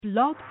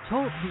Blog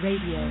Talk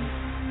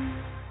Radio.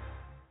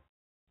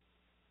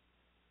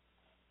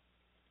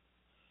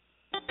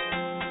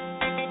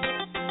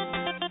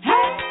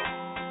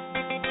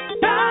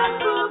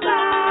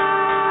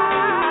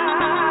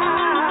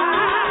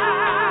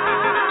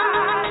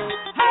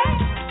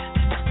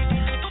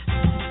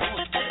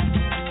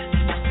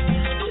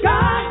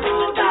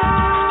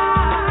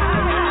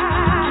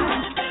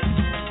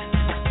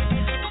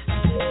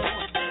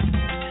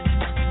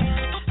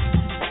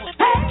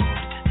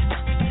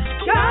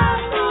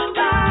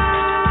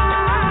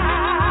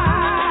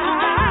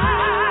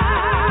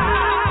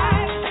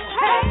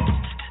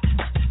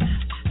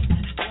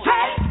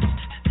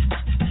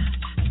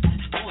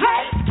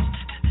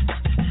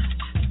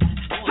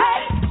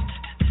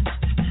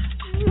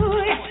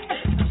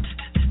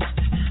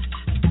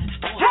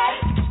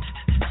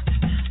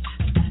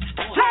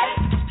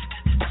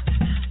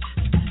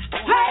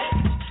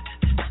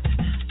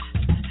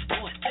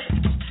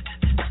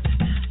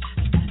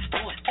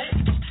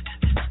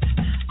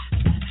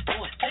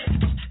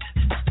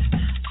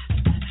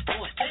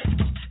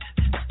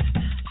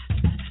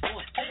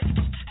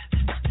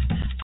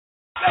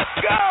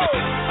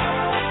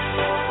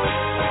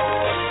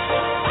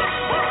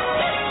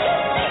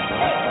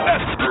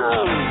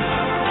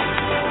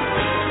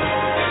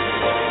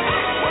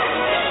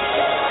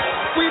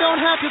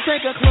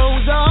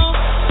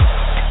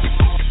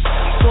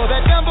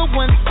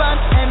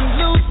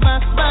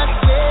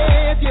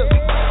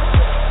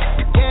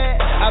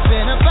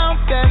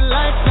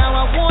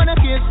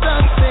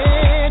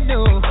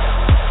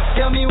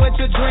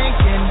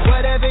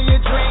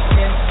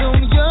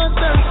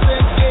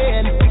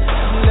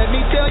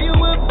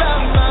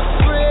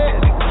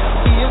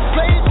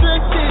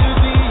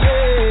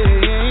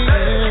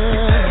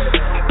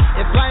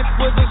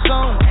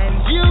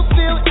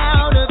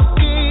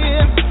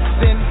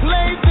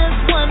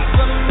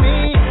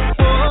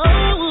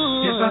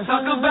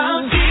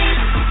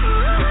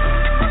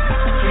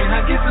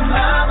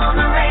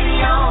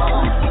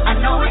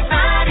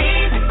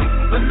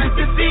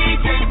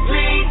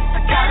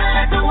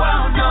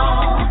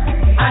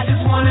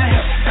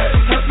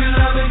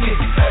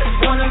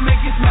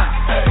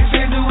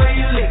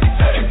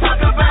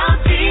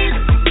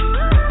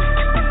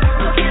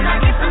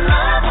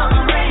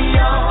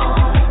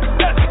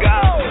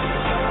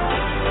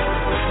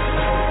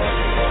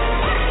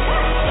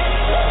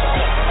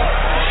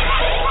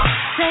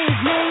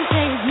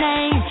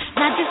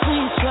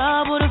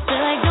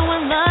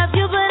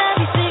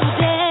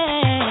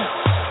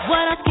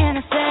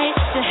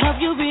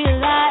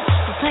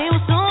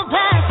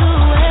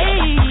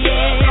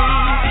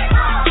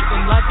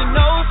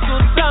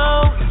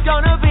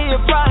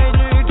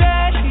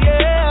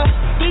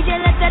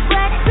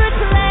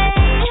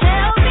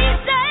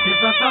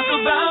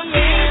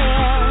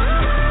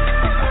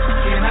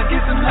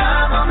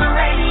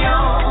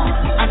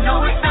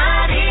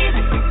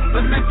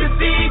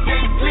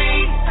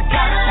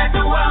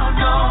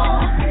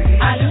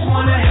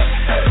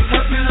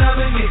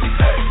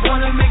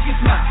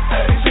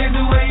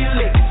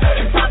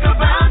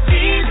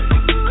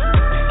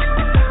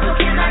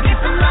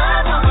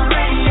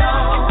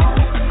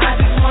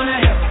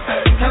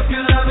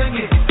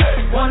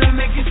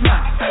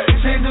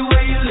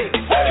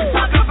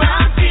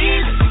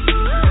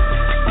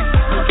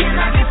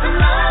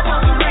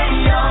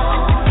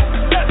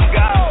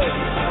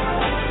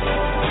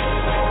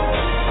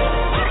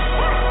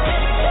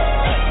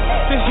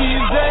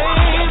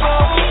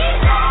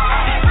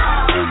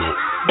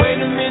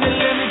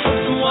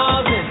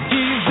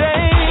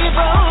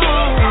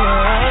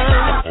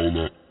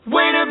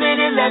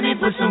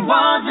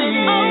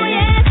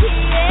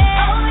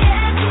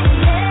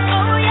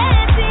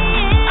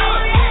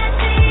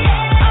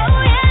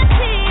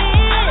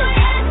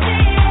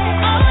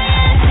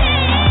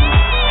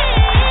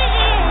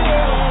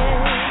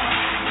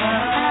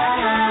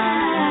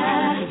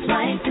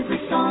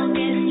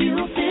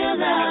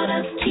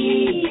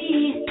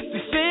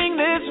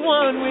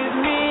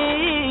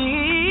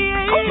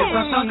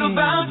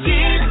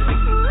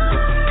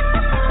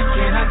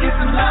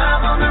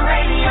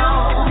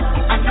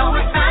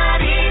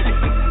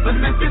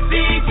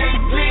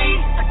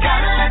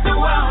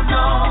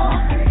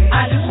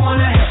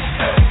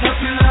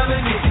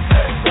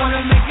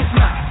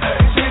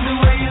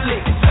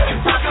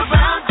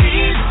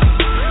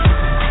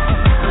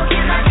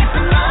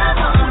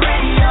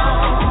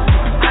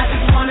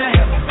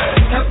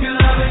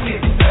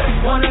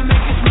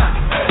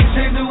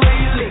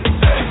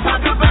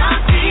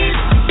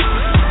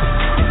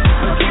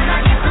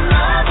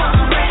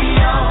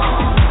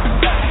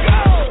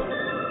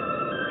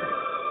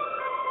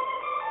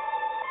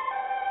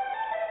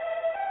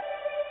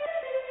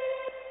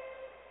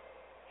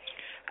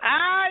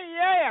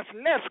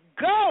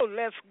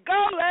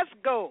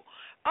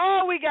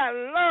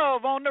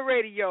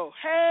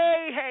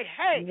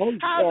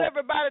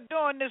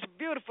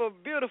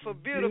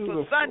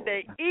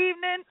 Sunday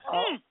evening.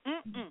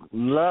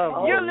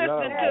 You're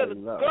listening to the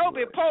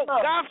Global Pope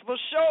Gospel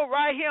Show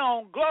right here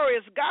on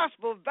Glorious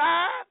Gospel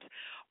Vibes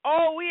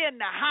Oh, we in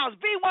the house.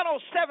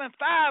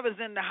 B1075 is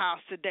in the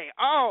house today.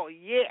 Oh,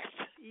 yes.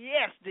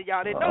 Yes.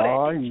 Y'all didn't know that?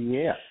 Oh,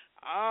 yeah.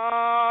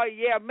 Oh,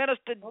 yeah.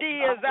 Minister D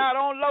is out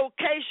on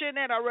location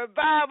in a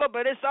revival,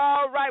 but it's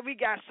all right. We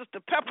got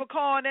Sister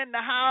Peppercorn in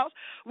the house.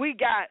 We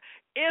got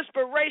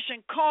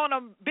Inspiration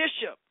Corner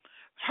Bishop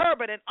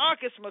Herbert and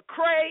Arcus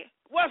McCray.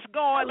 What's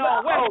going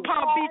on? West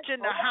Palm Beach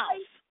in the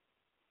house.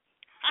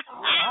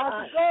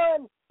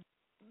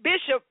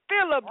 Bishop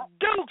Philip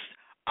Dukes.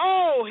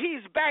 Oh,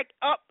 he's back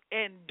up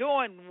and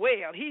doing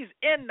well. He's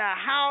in the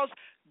house,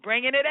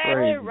 bringing it at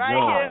you right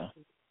here.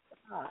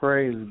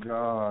 Praise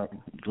God.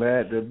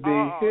 Glad to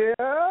be here.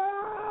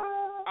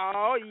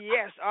 Oh,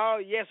 yes. Oh,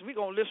 yes. We're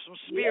going to lift some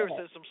spirits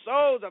and some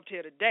souls up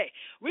here today.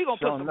 We're going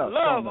to put some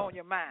love on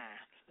your mind.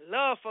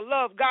 Love for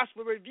Love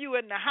Gospel Review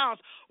in the house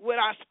with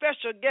our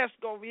special guest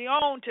going to be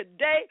on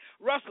today,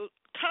 Russell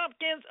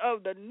Thompkins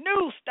of the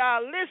new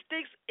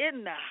Stylistics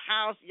in the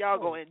house. Y'all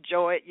going to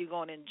enjoy it. You're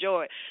going to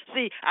enjoy it.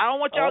 See, I don't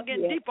want y'all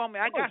getting deep on me.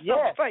 I got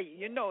something for you.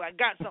 You know, I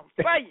got something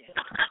for you.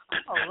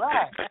 All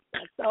right.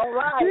 That's all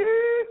right.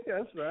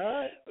 That's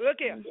right. Look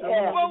here.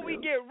 Before we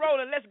get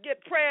rolling, let's get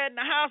prayer in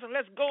the house and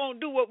let's go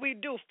and do what we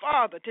do.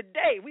 Father,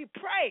 today we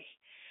pray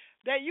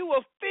that you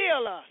will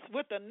fill us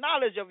with the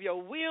knowledge of your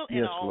will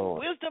and our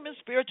wisdom and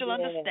spiritual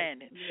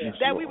understanding,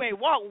 that we may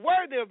walk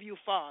worthy of you,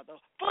 Father,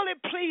 fully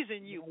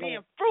pleasing you,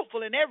 being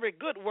fruitful in every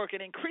good work and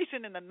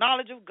increasing in the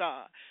knowledge of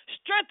God,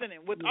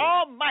 strengthening with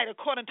all might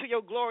according to your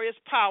glorious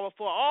power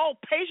for all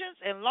patience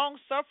and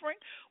long-suffering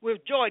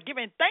with joy,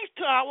 giving thanks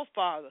to our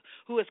Father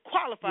who has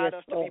qualified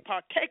us to be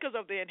partakers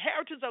of the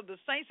inheritance of the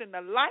saints in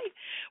the light.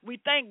 We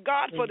thank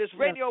God for this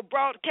radio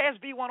broadcast,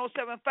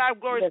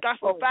 B1075, Glorious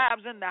Gospel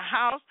Vibes in the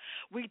house.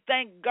 We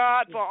thank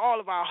God for all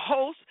of our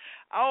hosts.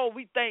 Oh,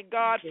 we thank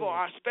God for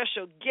our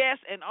special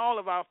guests and all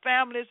of our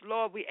families.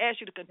 Lord, we ask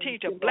you to continue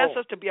to bless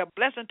us, to be a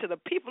blessing to the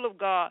people of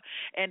God,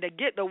 and to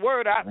get the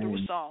word out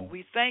through song.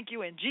 We thank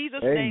you. In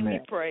Jesus' name we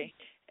pray.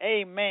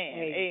 Amen.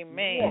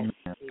 Amen.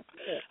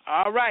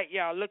 All right,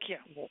 y'all, look here.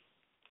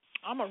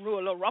 I'm gonna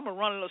run a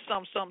little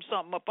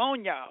something up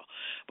on y'all.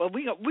 But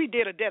we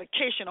did a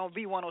dedication on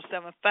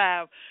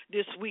V1075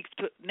 this week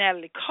to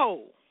Natalie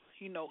Cole,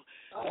 you know,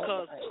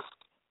 because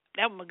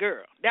that was my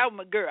girl.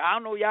 I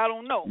don't know, y'all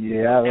don't know.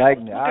 Yeah,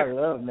 I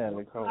love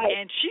Natalie Cole.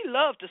 And she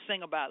loved to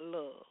sing about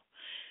love.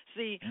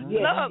 See,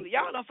 love,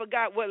 y'all done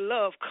forgot where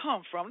love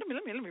come from.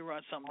 Let me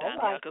run something down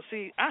here, because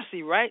I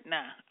see right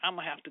now I'm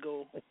gonna have to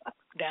go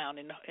down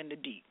in the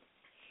deep.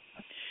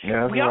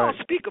 Yeah, we all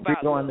speak about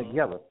we're going love.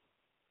 together.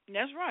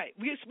 That's right.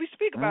 We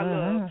speak about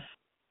love,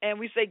 and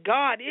we say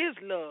God is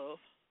love,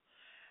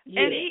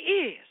 and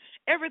He is.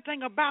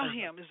 Everything about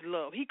Him is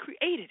love. He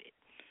created it.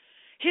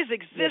 His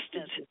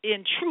existence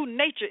in true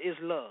nature is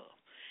love.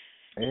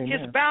 Amen.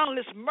 His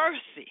boundless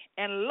mercy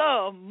and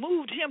love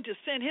moved Him to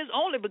send His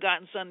only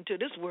begotten Son into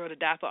this world to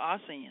die for our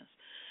sins,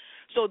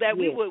 so that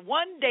we would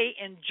one day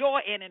enjoy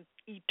an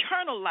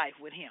eternal life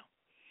with Him.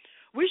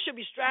 We should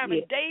be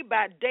striving day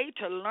by day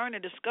to learn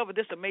and discover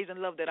this amazing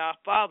love that our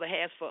Father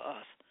has for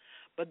us.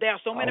 But there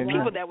are so many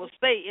people that will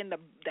say in the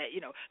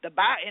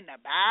Bible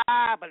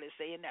it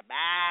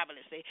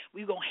say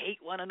we're gonna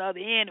hate one another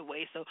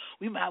anyway, so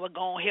we might as well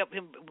go and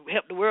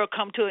help the world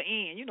come to an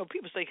end. You know,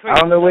 people say crazy. I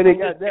don't know where they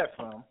got that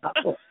from.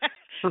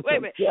 Wait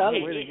a minute.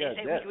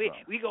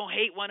 We gonna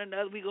hate one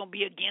another. We gonna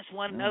be against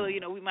one another.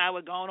 You know, we might as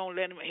well go on and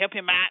let him help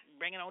him out,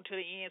 bring it on to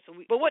the end.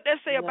 But what they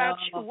say about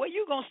you? Where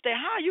you gonna stand?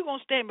 How are you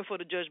gonna stand before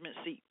the judgment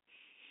seat?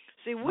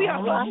 See, we are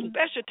so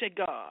special to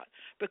God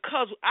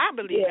because I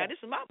believe, now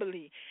this is my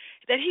belief,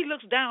 that He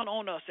looks down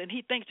on us and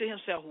He thinks to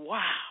Himself,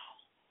 wow,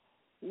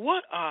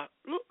 look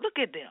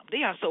at them.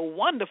 They are so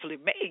wonderfully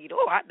made.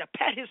 Oh, I have to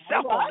pat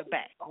Himself on the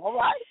back. All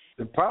right.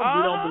 The problem,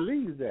 we don't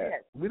believe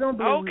that. We don't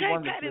believe we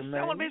wonderfully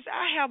made.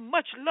 I have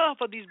much love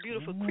for these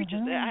beautiful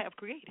creatures that I have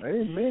created.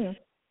 Amen.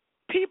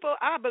 People,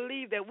 I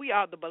believe that we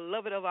are the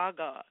beloved of our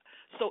God.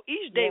 So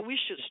each day we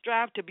should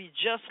strive to be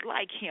just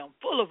like Him,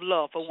 full of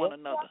love for one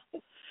another.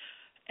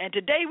 And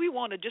today we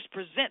want to just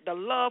present the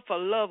Love for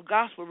Love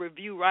Gospel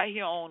Review right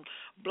here on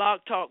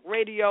Blog Talk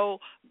Radio,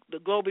 the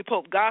Global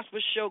Pope Gospel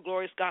Show,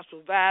 Glorious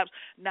Gospel Vibes.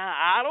 Now,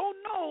 I don't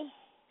know.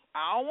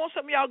 I don't want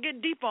some of y'all getting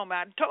deep on me.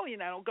 I told you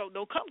now,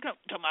 don't come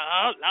to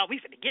my, oh,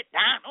 we finna get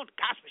down on the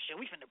gospel show.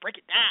 We finna break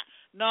it down.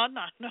 No,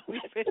 we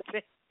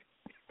finna.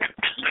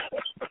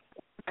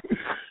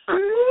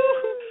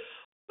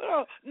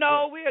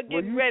 No, we are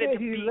getting ready to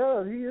be. He is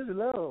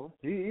love.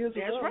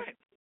 That's love. right.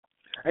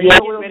 And you know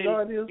what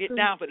God is get too?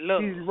 Down for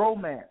love. He's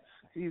romance.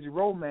 He's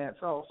romance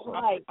also.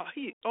 Right.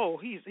 He's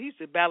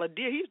the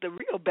balladeer. He's the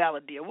real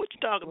balladeer. What you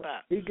talking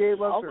about? He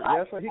gave us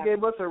he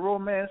gave us a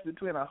romance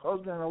between a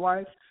husband and a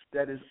wife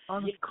that is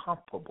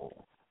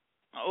uncomparable.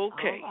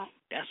 Okay,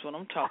 that's what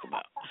I'm talking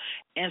about.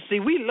 And see,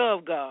 we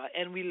love God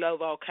and we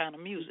love all kind of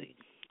music.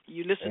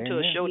 You listen to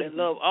a show that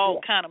love all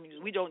kind of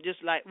music. We don't just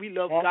we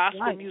love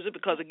gospel music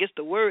because it gets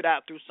the word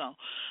out through song.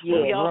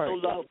 But we also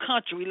love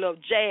country. We love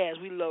jazz.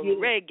 We love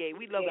reggae.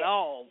 We love it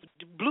all.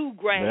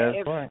 Bluegrass,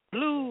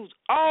 blues,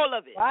 all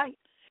of it. Right.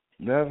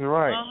 That's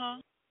right.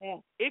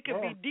 It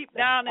could be deep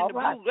down in the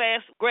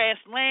bluegrass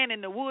grassland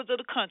in the woods of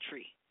the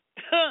country.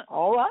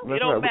 All right. It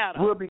don't matter.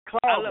 We'll be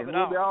clogging.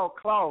 We'll be all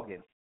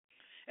clogging.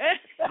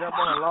 Jump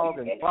on a log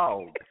and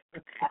clog.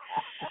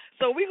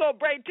 So we're going to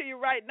bring to you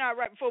right now,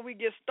 right before we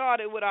get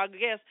started with our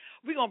guest,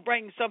 we're going to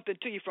bring something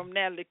to you from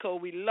Natalie Cole.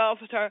 We love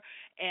her,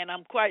 and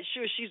I'm quite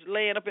sure she's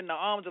laying up in the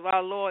arms of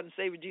our Lord and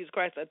Savior Jesus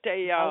Christ. I tell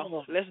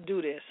y'all, let's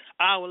do this.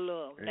 Our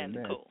love, Amen.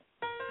 Natalie Cole.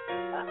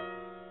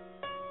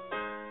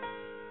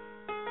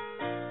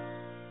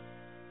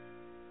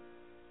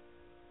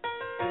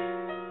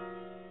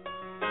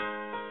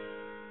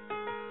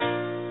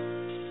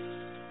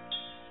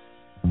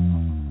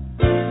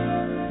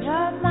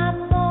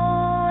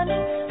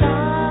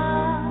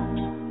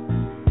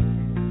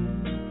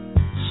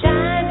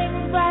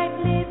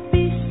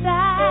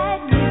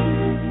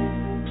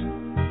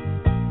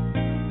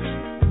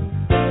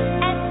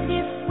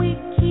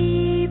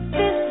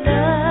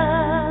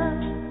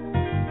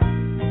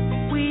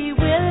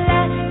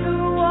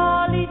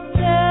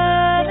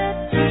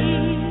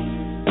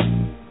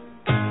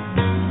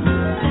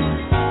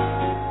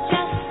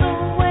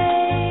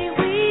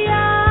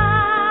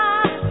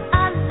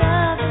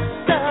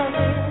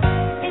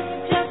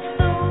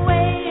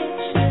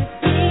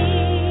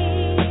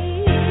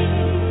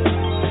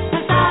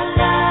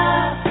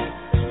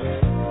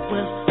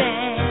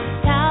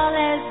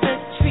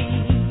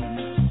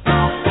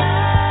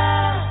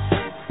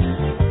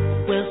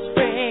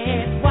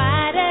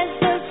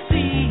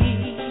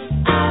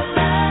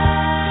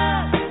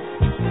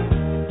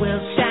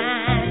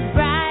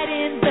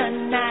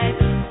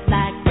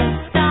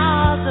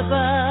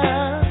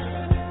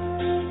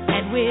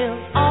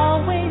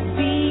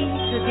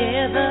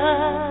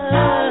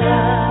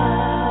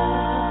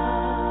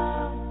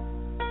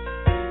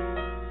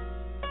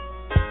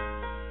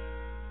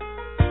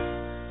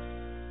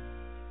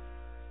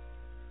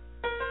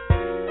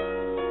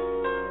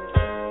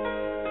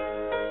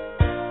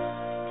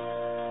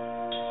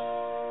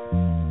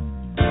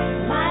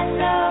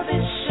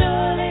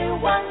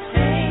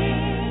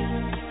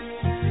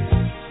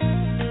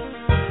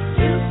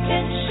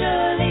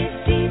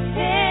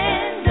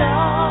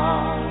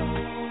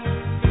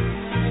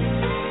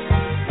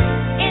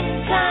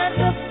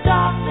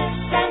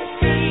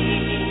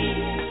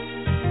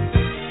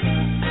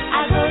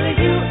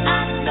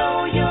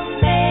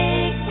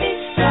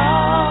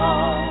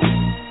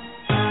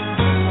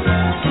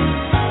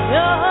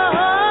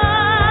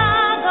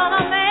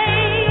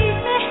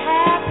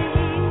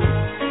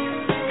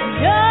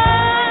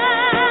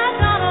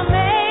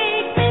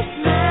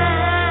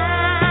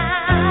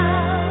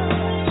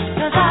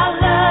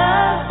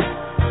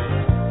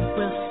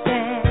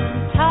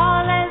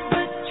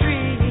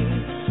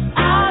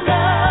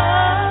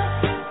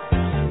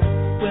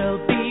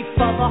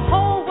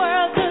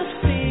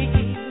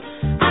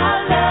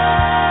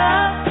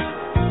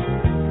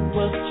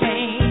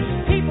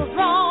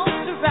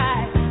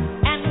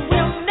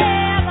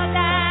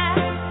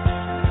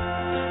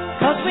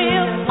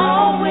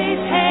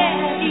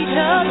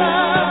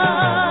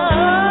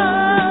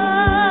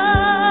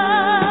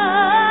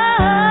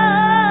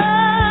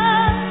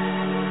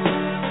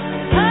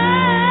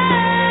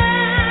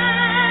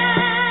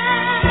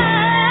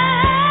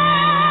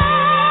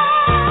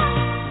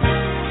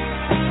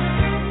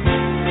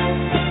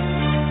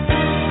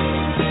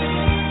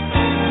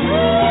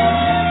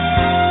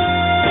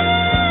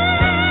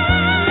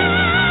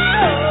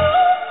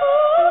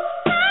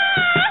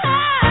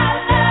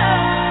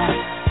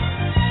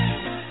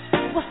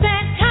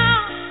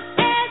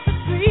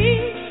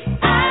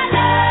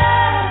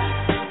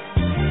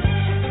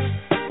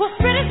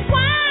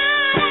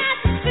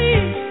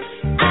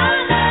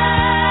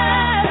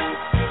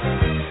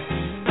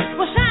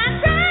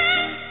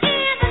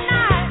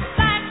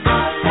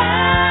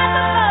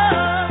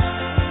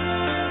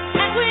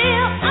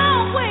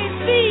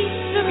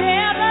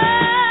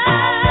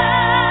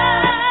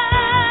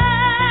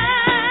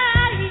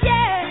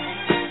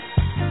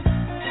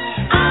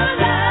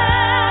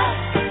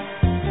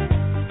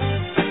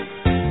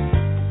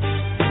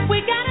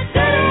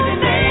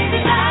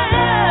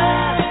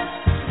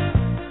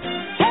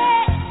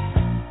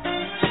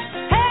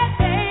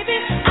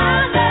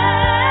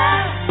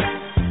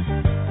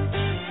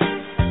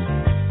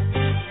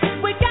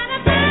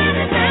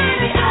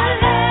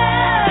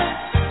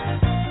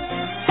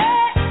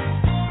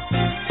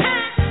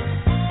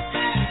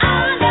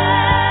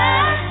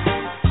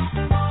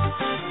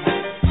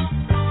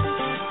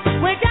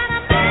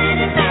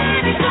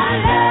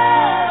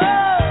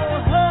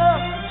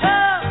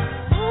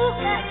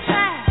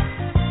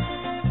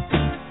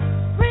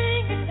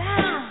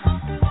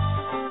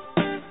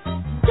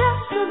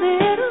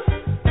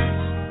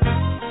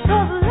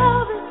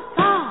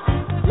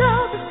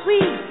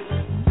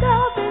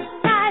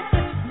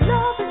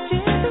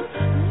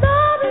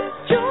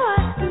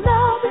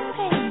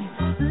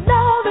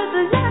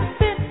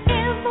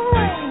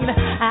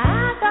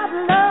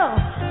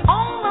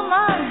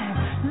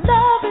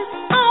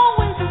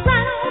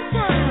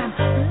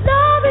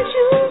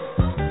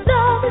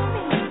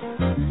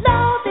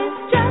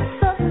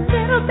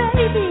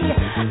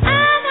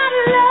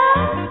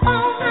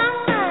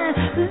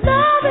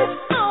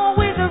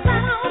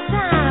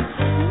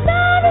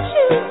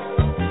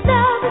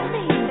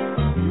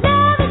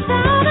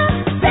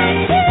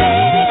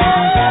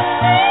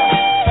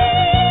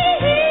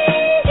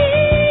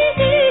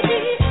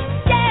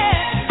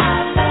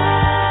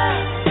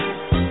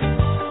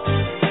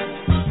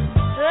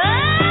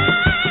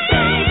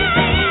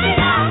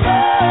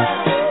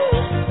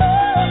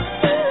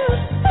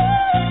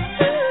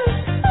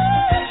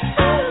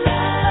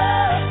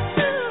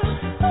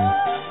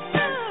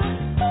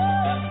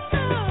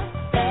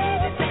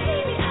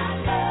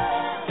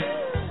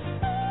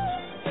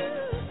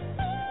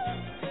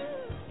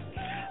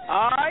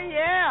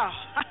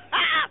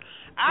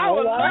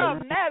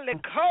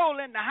 Nicole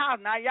in the house.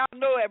 Now, y'all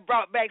know it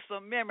brought back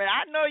some memory.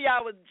 I know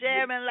y'all was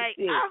jamming like,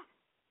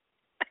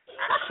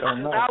 Show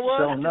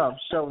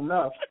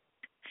enough.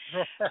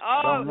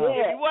 Oh, if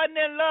you wasn't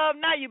in love,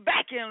 now you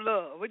back in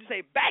love. What'd you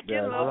say? Back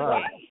in love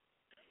again.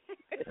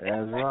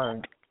 That's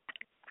right.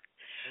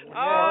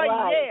 Oh,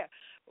 yeah.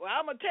 Well,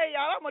 I'm going to tell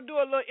y'all, I'm going to do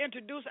a little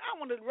introduction. I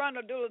want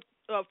to do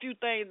a few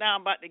things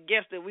down about the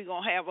guests that we're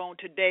going to have on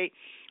today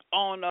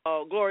on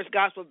Glorious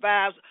Gospel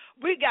Vibes.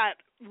 We got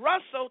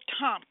Russell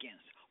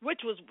Thompkins,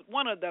 which was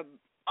one of the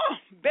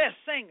best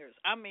singers,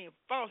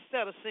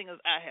 falsetto singers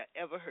I have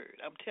ever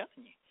heard. I'm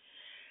telling you.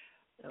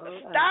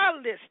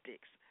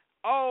 Stylistics.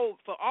 Oh,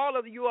 for all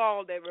of you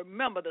all that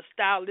remember the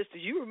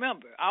Stylistics, you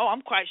remember. Oh,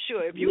 I'm quite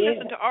sure. If you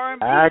listen to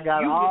R&B,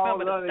 you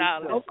remember the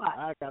Stylistics.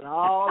 I got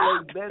all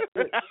the best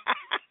hits.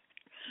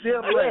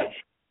 Still play them.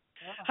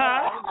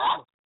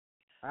 Huh?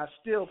 I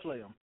still play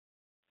them.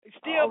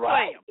 Still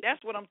play them.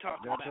 That's what I'm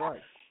talking about. That's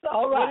right.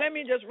 All right. Well, let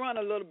me just run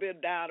a little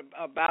bit down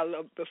about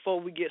before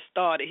we get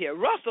started here.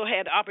 Russell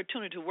had the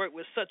opportunity to work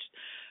with such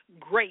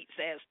greats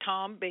as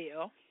Tom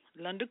Bell,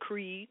 Linda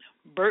Creed,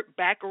 Burt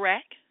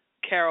Bacharach,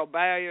 Carol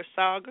Bayer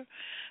Sager,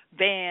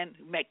 Van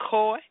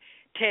McCoy,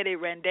 Teddy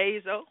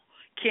Randazzo,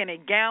 Kenny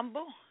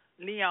Gamble,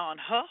 Leon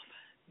Huff,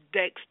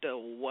 Dexter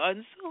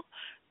Wenzel,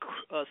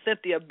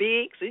 Cynthia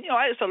Biggs.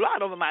 It's a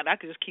lot of them. I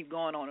could just keep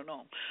going on and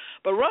on.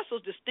 But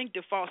Russell's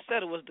distinctive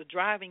falsetto was the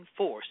driving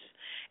force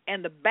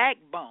and the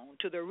backbone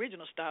to the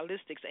original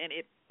Stylistics, and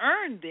it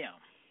earned them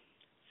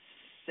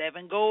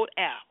 7 gold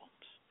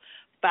albums,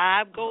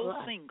 5 gold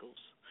singles,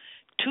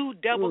 2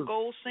 double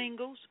gold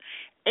singles,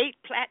 8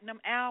 platinum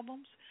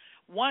albums,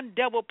 1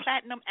 double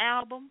platinum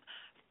album,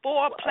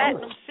 4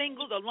 platinum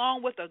singles,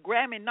 along with a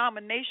Grammy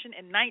nomination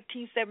in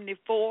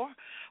 1974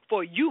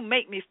 for You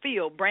Make Me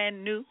Feel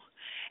Brand New,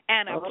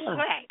 and a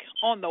plaque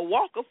on the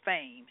Walk of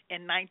Fame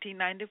in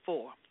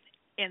 1994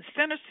 in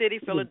Center City,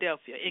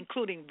 Philadelphia,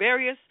 including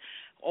various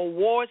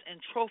awards and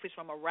trophies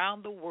from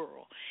around the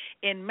world.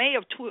 In May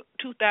of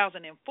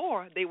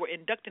 2004, they were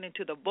inducted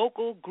into the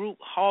Vocal Group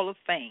Hall of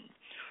Fame.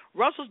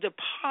 Russell's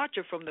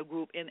departure from the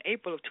group in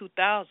April of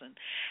 2000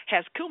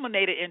 has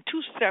culminated in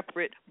 2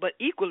 separate but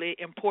equally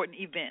important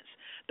events.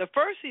 The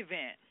first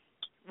event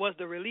was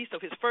the release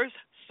of his first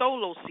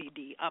solo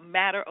CD, A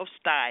Matter of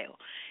Style,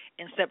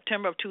 in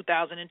September of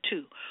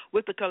 2002,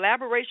 with the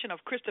collaboration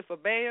of Christopher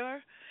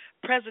Bayer,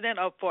 president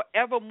of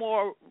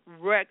Forevermore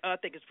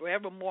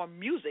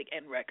Music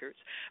and Records,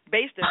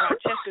 based in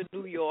Rochester,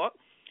 New York.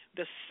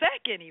 The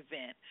second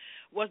event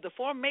was the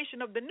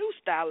formation of the new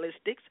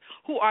Stylistics,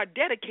 who are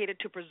dedicated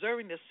to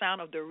preserving the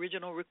sound of the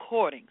original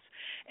recordings.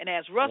 And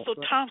as Russell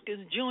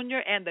Thompkins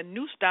Jr. and the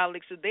new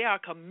Stylistics, they are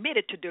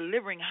committed to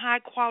delivering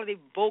high-quality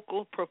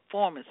vocal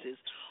performances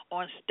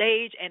on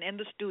stage and in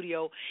the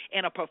studio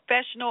in a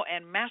professional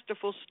and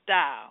masterful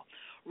style.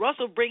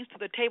 Russell brings to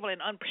the table an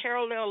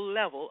unparalleled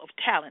level of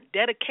talent,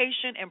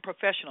 dedication, and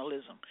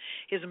professionalism.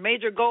 His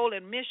major goal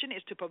and mission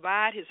is to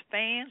provide his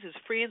fans, his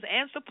friends,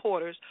 and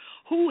supporters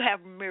who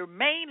have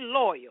remained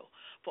loyal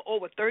for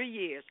over 30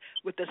 years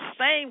with the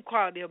same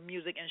quality of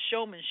music and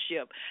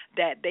showmanship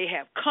that they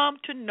have come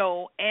to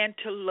know and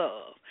to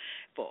love.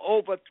 For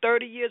over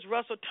 30 years,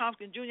 Russell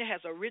Thompkins Jr.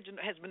 has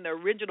been the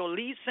original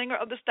lead singer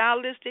of the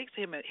Stylistics.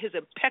 His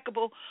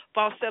impeccable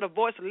falsetto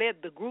voice led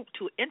the group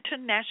to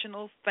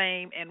international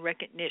fame and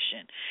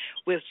recognition.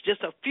 With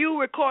just a few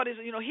recordings,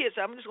 hits,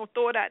 I'm just going to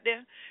throw it out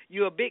there.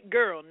 You're a big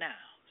girl now.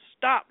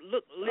 Stop,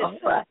 look, listen.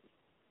 Right.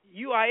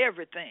 You are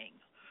everything.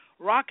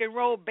 Rock and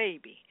roll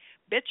baby.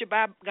 Bet you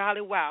by golly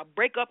wow.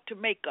 Break up to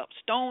make up.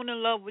 Stone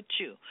in love with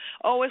you.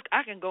 Oh,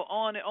 I can go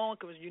on and on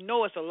because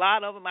it's a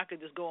lot of them. I could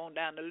just go on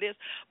down the list.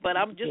 But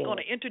I'm just going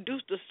to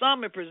introduce to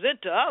some and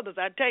present to others.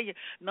 I tell you,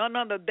 none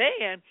other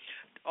than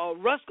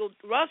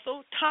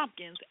Russell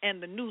Thompkins and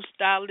the new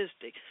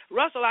Stylistics.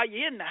 Russell, are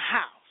you in the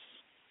house?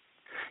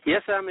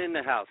 Yes, I'm in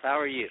the house. How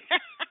are you?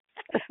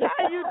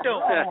 How you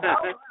doing?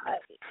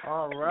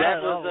 All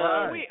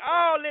right. We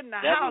all in the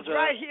house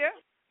right here.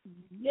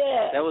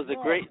 Yeah. That was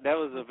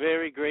a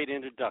very great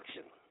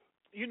introduction.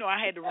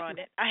 I had to run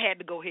it. I had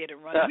to go ahead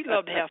and run it. We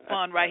love to have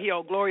fun right here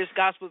on Glorious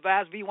Gospel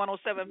Vibes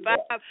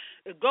V1075,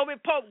 the Global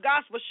Pope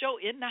Gospel Show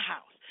in the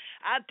house.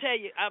 I tell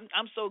you,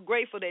 I'm so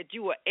grateful that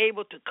you were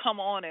able to come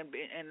on and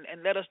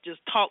let us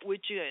just talk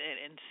with you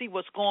and see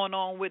what's going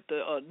on with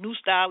the new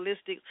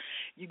Stylistics.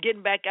 You're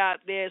getting back out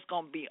there. It's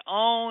going to be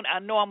on. I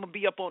know I'm going to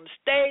be up on the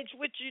stage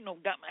with you.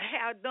 Got my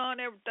hair done,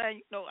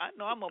 everything. I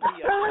know I'm going to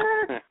be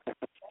up.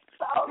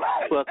 All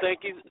right. Well,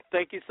 thank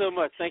you so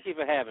much. Thank you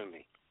for having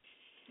me.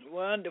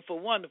 Wonderful,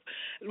 wonderful.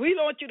 We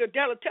want you to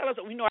tell us,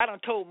 I done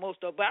told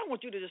most of it, but I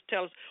want you to just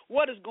tell us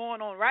what is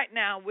going on right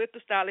now with the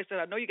Stylistics.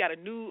 I know you got a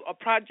new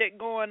project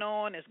going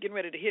on. It's getting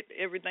ready to hit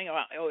everything,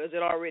 or is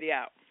it already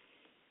out?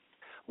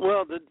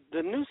 Well,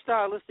 the new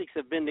Stylistics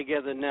have been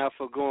together now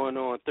for going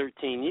on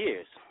 13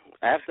 years.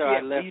 After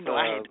I left,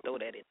 I had to throw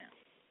that in there.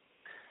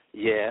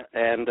 Yeah,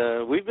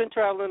 and we've been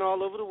traveling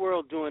all over the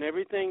world doing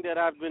everything that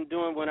I've been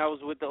doing when I was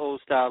with the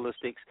old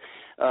Stylistics,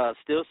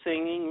 still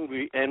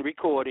singing and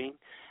recording.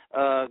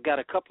 got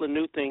a couple of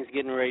new things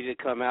getting ready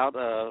to come out.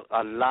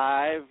 A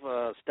live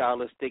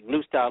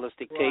new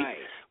stylistic tape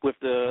with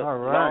the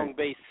long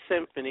bass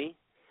symphony.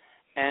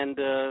 And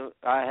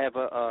I have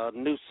a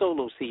new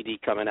solo CD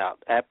coming out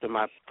after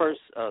my first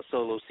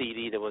solo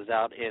CD that was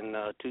out in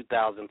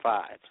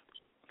 2005.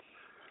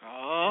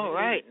 All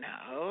right now.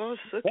 Oh,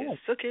 suck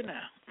it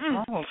now.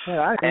 Oh, man,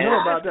 I didn't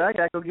know about that. I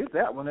got to go get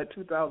that one at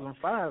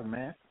 2005,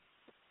 man.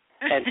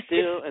 And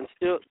still,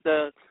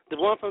 the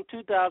one from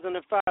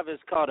 2005 is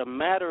called A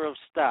Matter of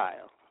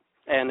Style.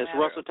 And it's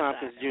Russell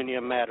Thompkins Jr.,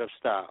 A Matter of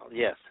Style,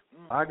 yes.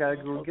 I got to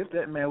go get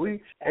that, man.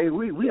 We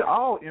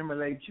all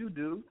emulate you,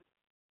 dude.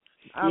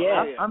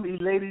 I'm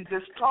elated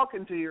just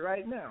talking to you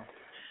right now.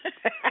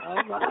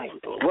 All right.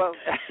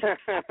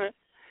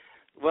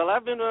 Well,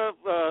 I've been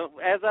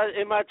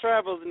in my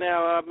travels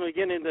now, I'm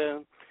beginning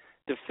to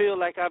feel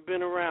like I've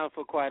been around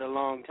for quite a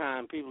long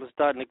time. People are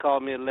starting to call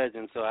me a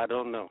legend, so I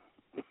don't know.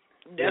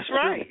 That's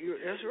right.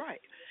 That's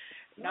right.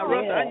 Now,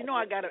 Russell, you know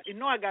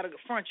I gotta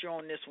front you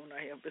on this one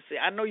right here. But see,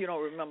 I know you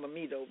don't remember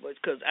me though, but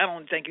because I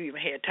don't think you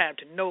even had time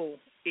to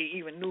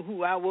even knew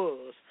who I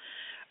was.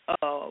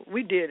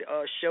 We did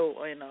a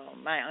show in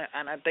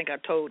and I think I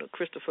told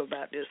Christopher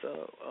about this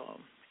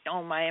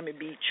on Miami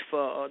Beach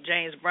for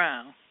James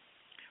Brown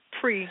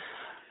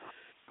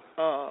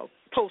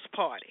post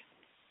party,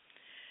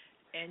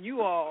 and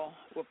you all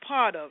were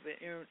part of it.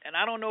 And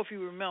I don't know if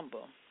you remember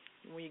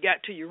when you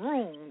got to your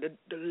room,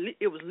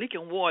 it was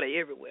leaking water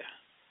everywhere.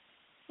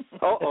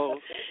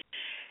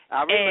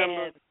 I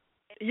remember. And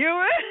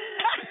you.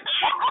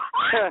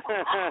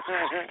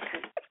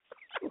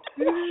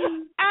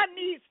 I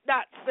need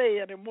not say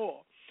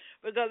anymore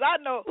because I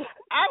know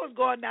I was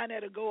going down there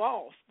to go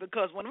off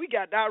because when we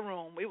got that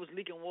room, it was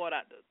leaking water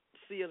out the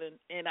ceiling,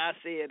 and I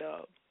said,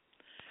 well,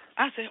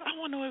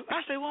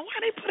 why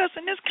they put us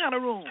in this kind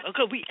of room?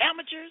 Because we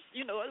amateurs,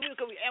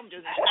 because we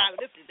amateurs and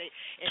stylistics,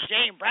 and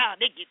James Brown,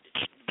 they get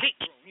the big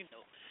room,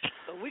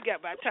 So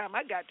by the time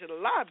I got to the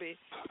lobby,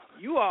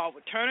 you all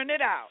were turning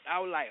it out.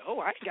 I was like,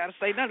 I ain't got to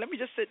say nothing. Let me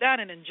just sit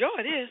down and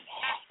enjoy this.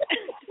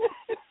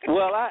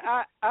 Well,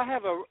 I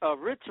have a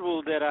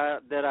ritual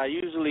that I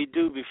usually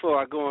do before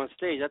I go on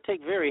stage. I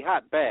take very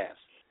hot baths,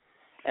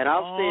 and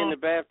I'll stay in the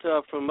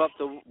bathtub from up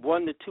to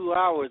 1 to 2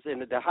 hours in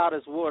the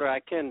hottest water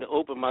I can to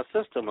open my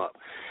system up.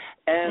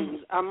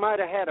 And I might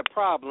have had a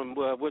problem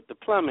with the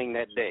plumbing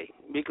that day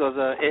because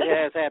it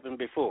has happened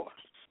before.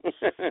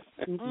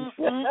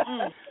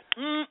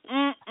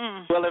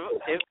 Well,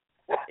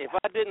 if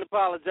I didn't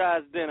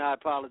apologize then, I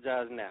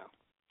apologize now.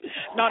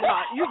 No,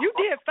 you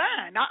did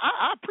fine.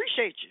 I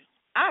appreciate you.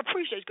 I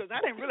appreciate it because I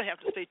didn't really have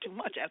to say too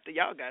much after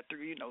y'all got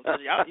through, y'all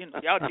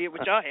did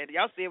what y'all had.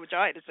 Y'all said what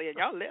y'all had to say, and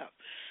y'all left.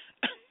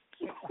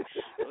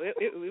 So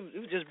it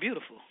was just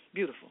beautiful.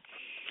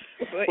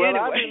 But well,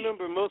 anyway.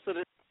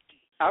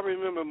 I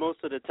remember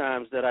most of the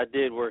times that I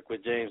did work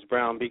with James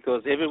Brown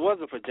because if it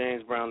wasn't for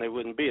James Brown, there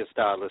wouldn't be a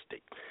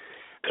Stylistic.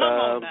 Come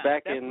on now.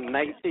 Back in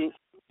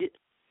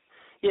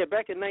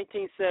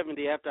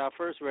 1970, after our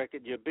first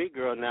record, Your Big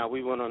Girl Now,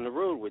 we went on the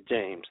road with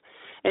James.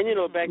 And,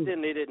 back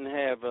then they didn't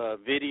have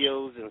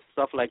videos and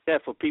stuff like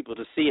that for people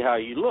to see how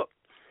you look.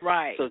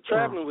 Right. So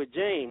traveling with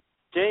James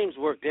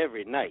worked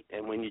every night.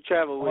 And when you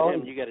travel with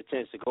him, you got a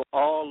chance to go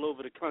all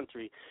over the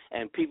country,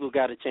 and people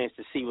got a chance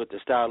to see what the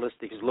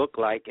Stylistics look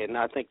like. And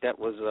I think that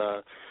was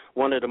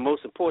one of the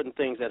most important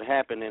things that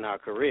happened in our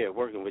career,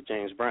 working with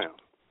James Brown.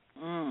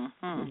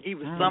 Mm-hmm. He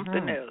was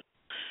something else.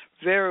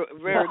 Very,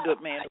 very good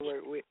man to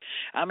work with.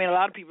 I mean, a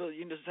lot of people,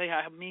 say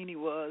how mean he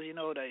was,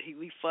 that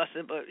we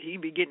fussing, but he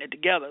be getting it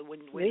together.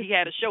 When he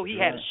had a show, he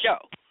had a show.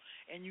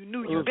 And you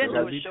knew you'd been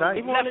to a show,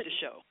 he left the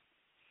show.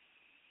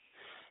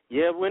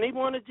 Yeah, when he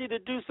wanted you to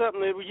do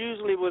something, it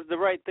usually was the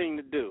right thing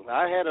to do.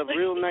 I had a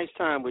real nice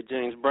time with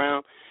James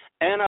Brown,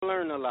 and I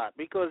learned a lot.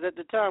 Because at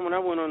the time when I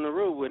went on the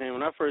road with him,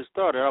 when I first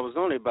started, I was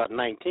only about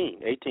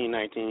 19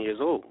 years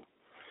old.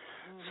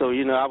 So,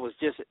 I was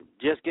just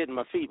getting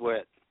my feet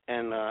wet.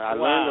 And I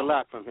learned a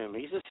lot from him.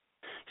 He just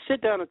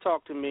sit down and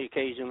talk to me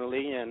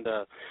occasionally, and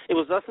it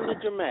was us and the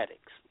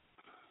Dramatics.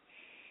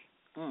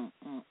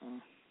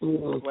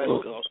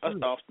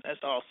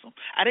 That's awesome.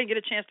 I didn't get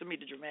a chance to meet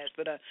the Dramatics,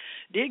 but I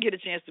did get a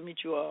chance to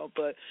meet you all.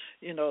 But,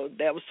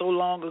 that was so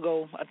long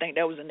ago. I think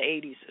that was in the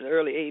 80s, the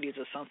early 80s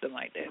or something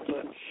like that.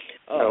 But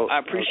I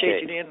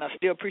appreciate you then, and I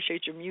still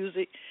appreciate your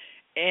music.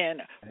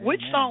 And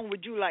which song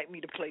would you like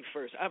me to play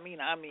first? I mean,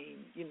 I'm going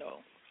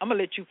to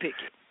let you pick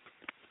it.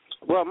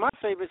 Well, my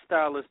favorite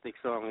Stylistic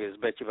song is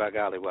Bet You by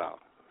Golly Wow.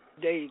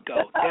 There you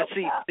go.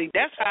 See,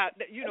 that's how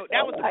that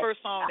was the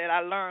first song that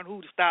I learned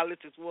who the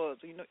Stylistics was.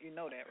 You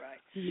know that,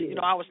 right?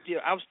 Yeah. I was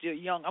still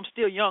young. I'm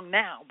still young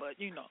now, but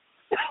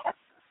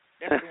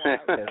that's the one.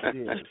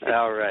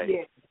 All right.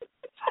 Yeah.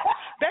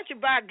 Bet You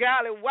by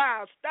Golly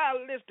Wow,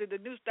 Stylistic, the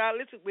new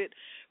Stylistic with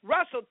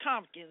Russell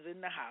Thompkins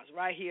in the house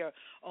right here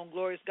on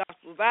Glorious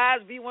Gospel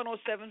Vibes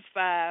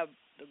V1075,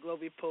 the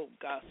Glory Pope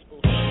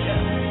Gospel.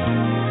 Yeah.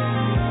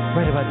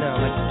 Right about now,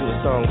 I'd like to do a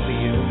song for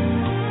you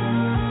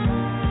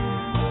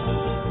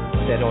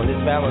that on this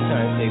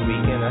Valentine's Day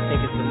weekend, I think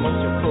it's the most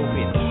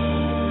appropriate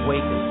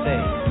wait and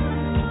say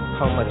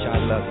how much I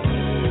love you.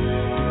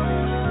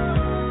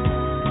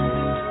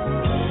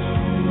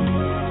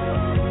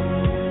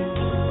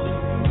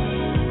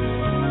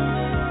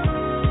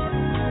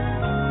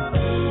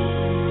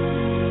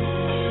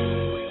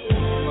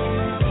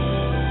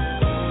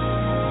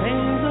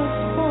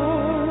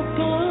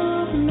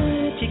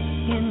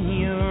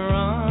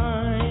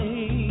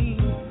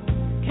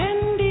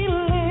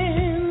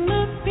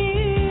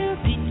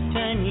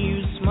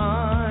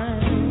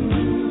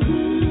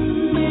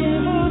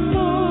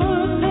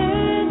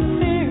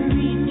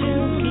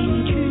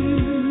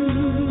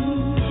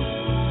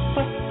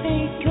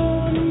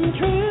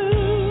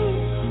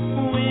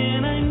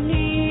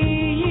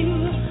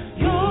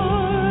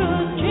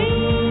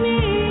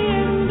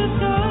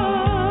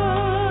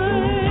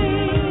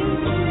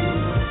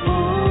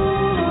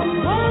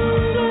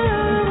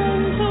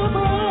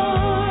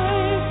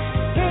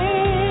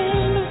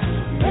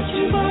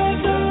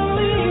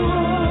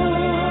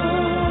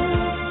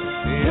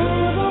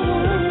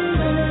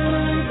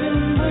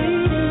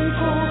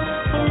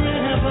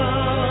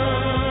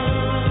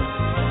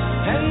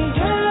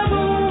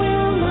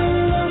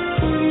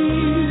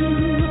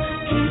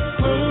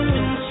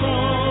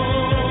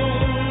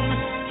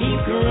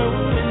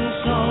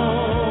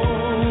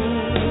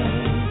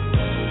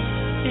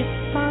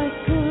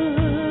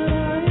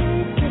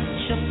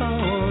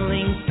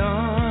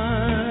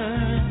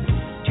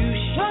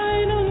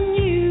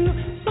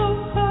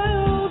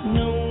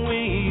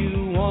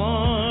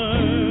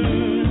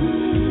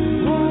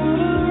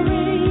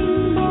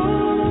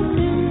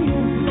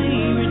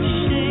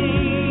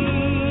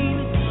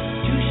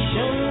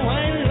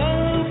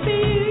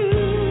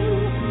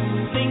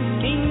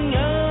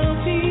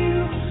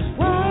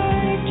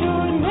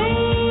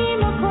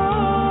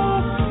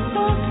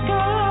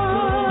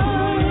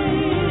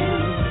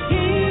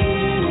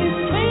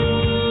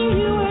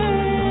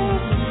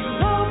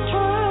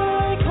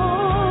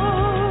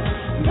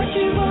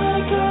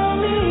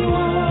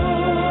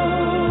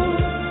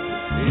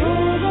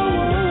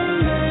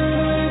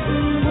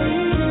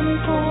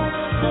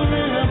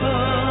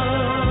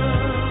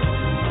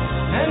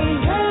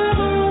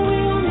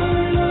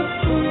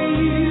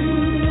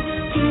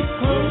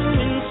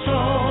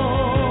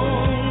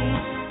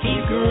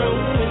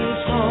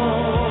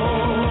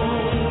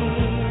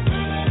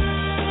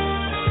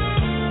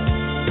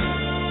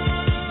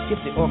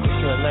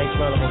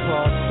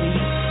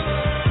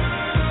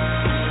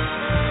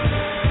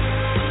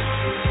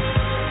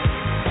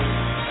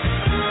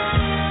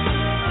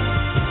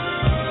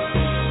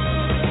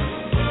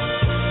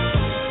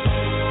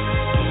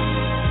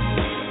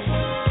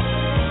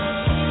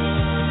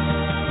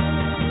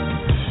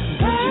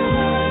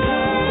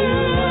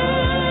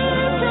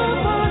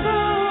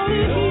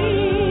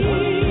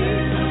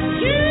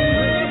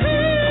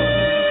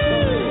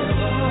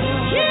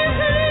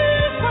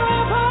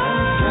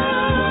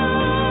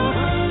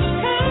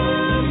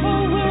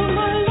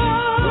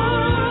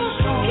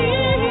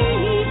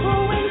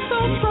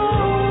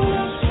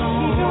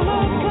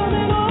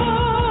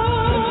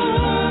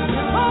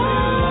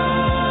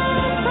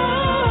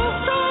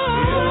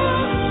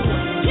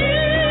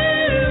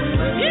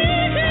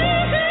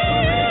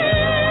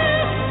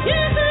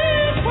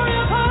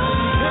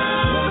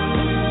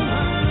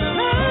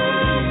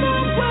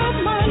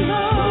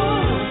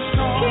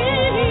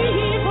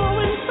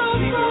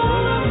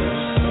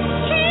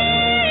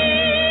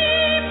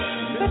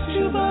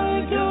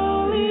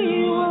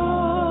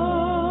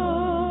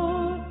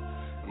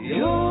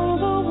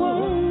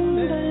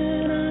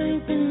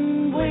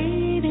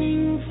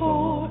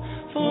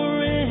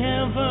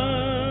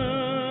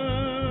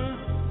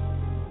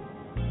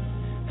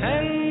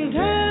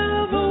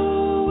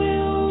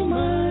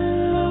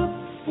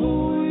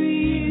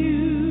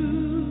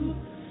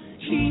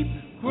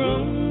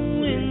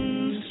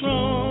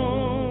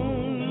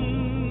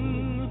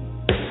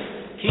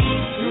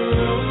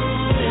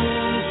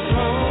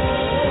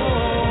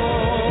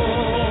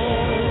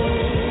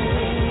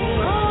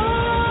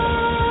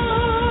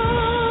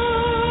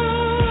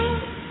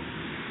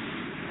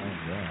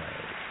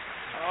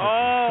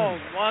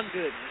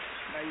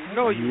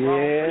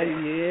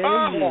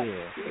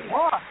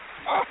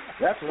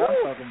 That's what I'm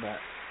talking about.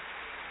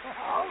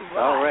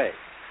 All right.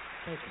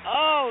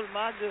 Oh,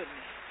 my goodness.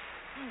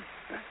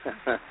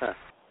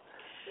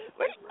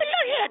 Well, look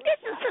here, this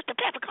is Sister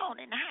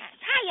Peppercorn in the house.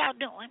 How y'all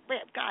doing?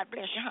 Well, God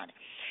bless you, honey.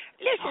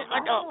 Listen,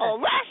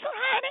 Russell,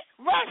 honey,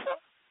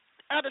 Russell,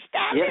 the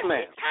Stylistics. Yes,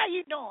 ma'am. How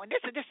you doing?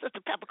 This is Sister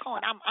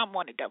Peppercorn. I'm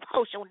one of the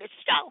hosts on this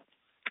show.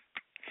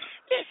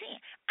 Listen,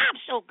 I'm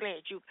so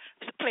glad you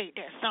played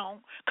that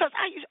song because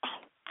it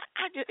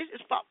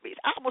just fought me.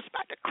 I almost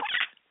about to cry.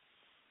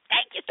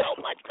 Thank you so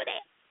much for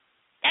that.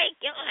 Thank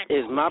you, honey.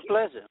 It's my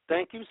pleasure.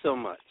 Thank you so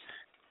much.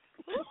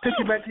 Took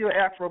you back to your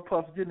Afro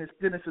puffs, didn't it,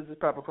 Sister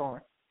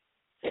Peppercorn?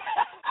 Excuse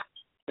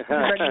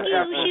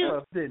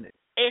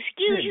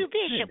you,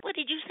 Bishop. What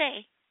did you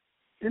say?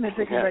 Didn't it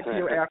take you back to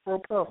your Afro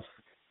puffs?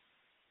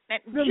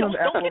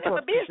 Don't get him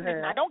a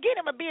business now. Don't get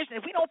him a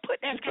business. We don't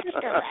put that kind of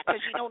stuff out because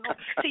you don't know.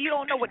 See, you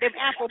don't know what them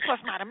Afro Plus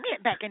might have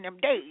meant back in them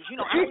days. You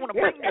know, I don't want to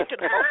bring that to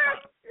the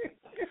forefront.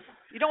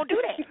 You don't do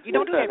that. You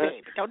don't do that,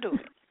 baby. Don't do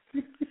it.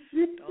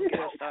 Don't get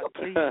us started,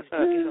 please. Don't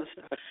get us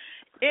started.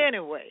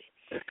 Anyway,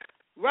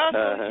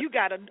 Russell, you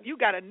gotta.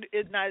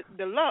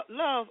 The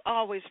love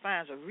always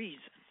finds a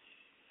reason.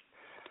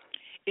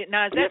 Is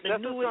that the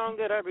that's newest the song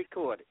that I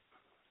recorded.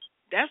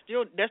 That's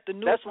the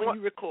newest one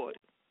you recorded.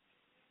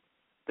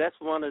 That's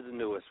one of the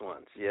newest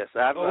ones. Yes,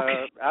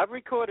 I've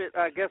recorded,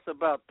 I guess,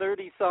 about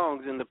 30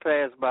 songs in the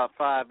past about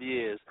 5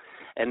 years,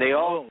 and they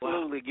all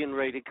slowly getting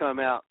ready to come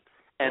out.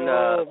 And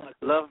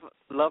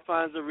Love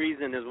Finds a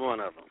Reason is one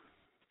of them.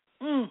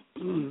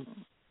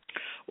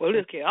 Well,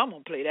 look here, I'm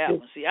gonna play that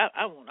one. See,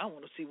 I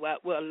want to see why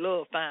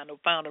love found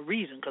a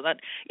reason, because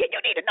you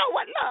need to know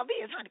what love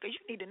is, honey, because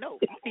you need to know.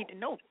 You need to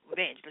know,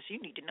 Evangelist. You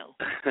need to know.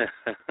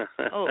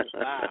 Oh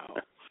wow.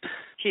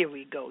 Here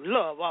we go.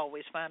 Love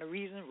always find a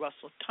reason.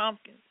 Russell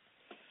Thompkins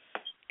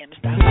and the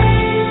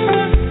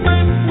Stylistics.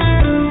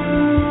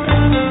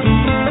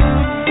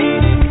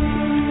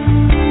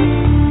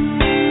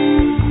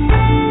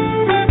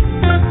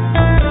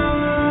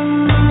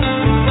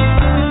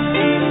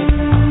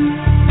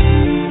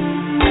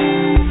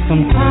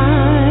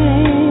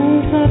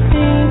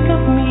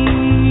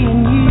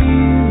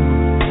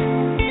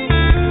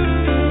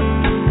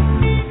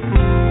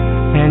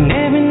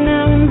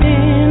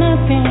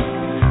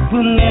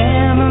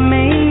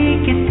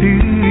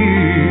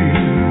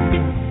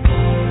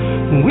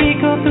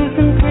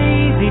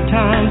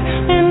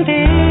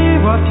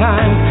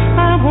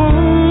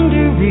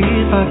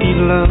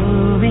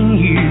 Loving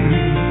you,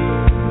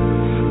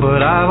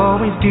 but I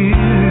always do.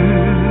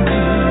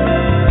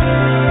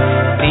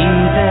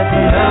 Seems that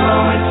love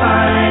always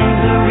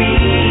finds a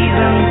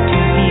reason to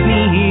keep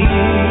me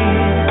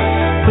here,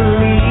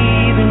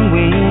 believing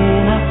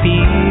when I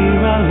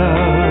fear our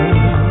love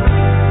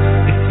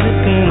is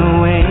slipping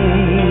away.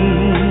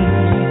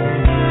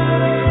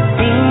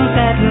 Seems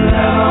that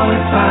love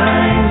always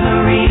finds a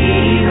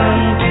reason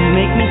to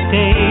make me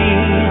stay,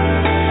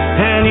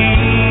 and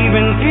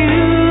even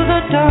through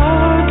the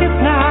darkest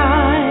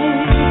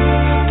night,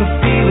 the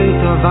feeling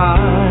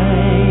survives.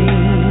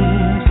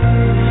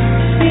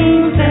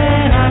 Seems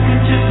that I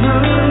could just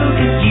look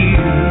at you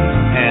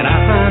and I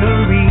find a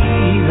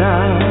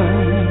reason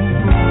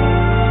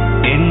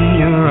in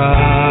your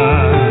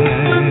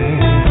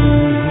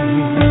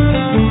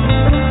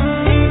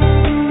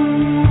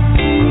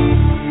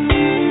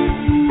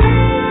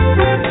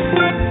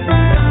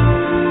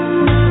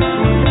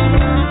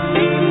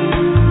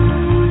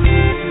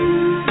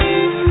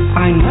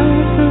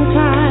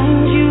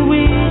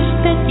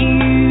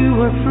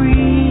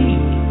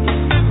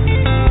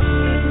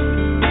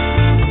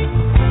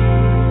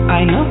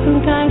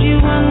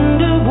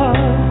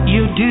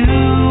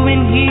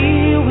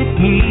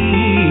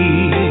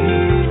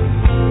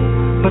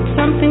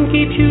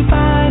keep you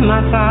by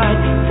my side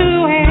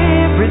through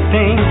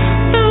everything,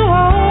 through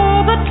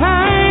all the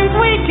times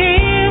we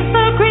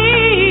disagree.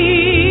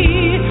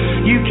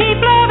 You keep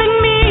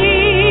loving me.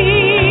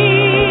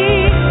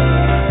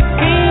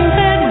 Seems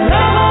that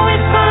love always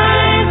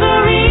finds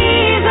a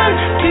reason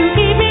to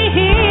keep me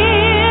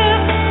here,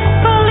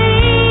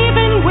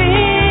 believing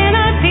when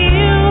I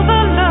feel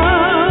the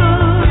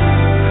love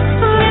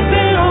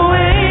slipping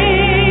away.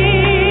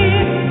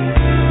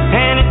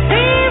 And it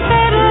seems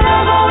that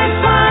love always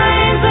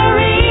finds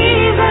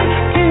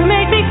to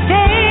make me stay.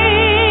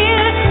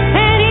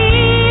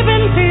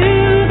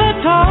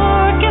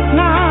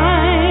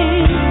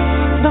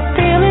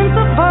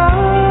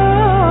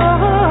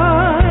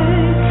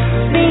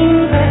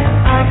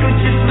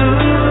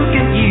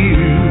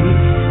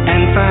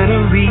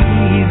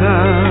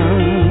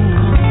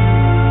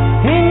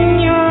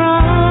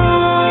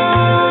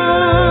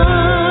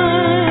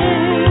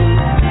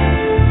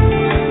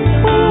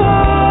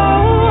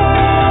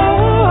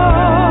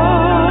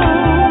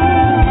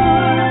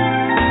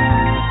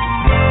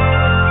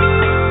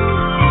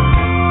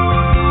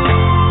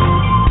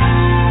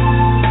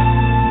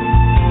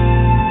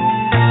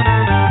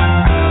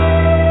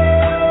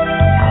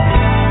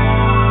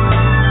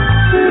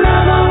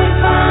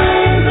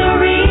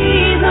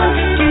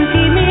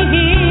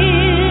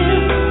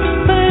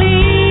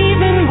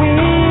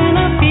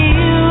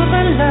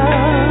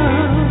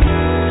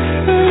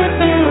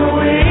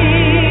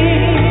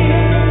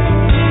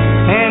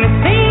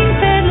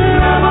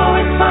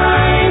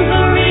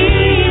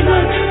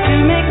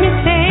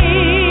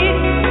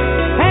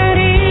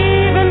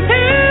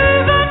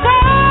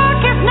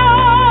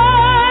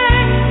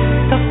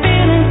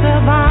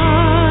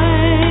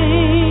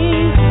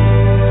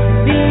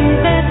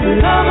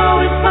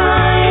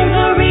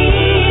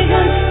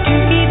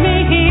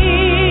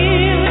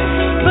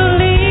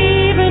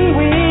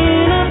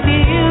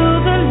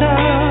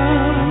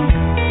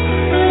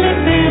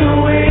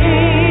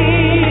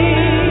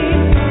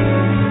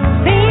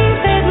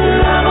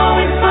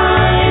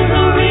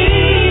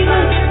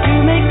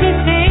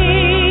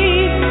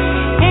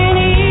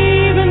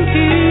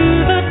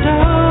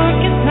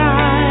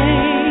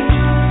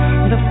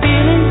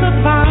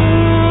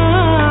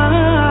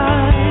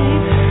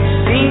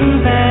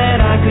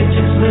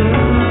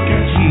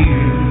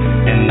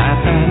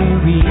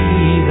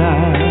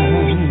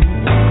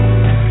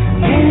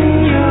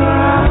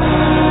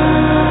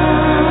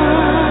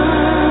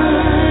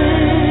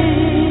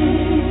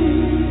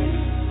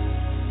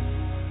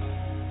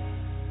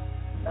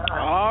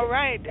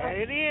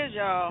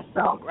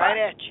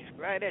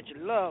 somebody that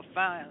you love,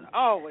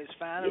 always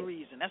find a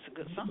reason. That's a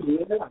good song.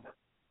 Yeah.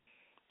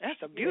 That's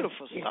a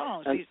beautiful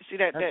song. See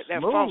that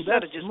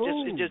falsetto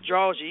just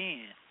draws you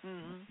in.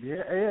 Mm-hmm.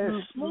 Yeah,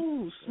 it's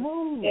smooth.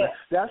 Yeah.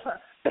 That's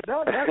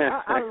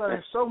how, I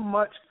learned so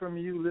much from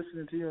you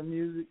listening to your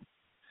music,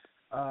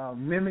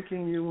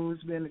 mimicking you when we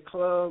was in the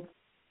club.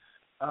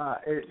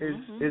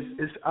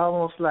 It's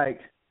almost like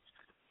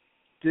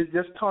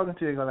just talking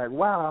to you, going like,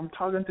 wow, I'm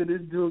talking to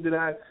this dude that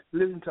I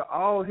listened to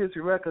all his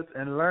records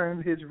and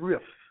learned his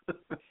riffs.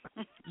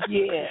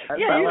 Bishop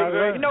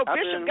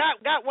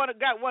got one of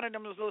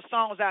them little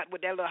songs out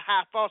with that little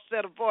high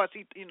falsetto voice.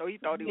 He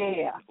thought he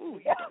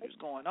was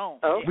going on.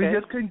 Okay. We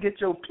just couldn't get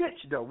your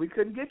pitch though. We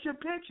couldn't get your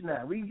pitch.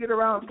 Now we can get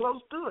around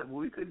close to it, but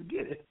we couldn't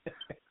get it.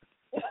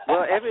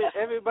 Well,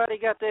 everybody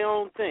got their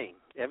own thing.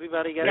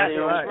 Everybody got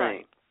their own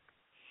thing.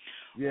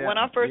 Yeah, when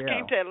I first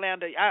came to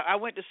Atlanta, I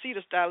went to see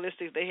the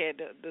Stylistics. They had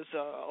this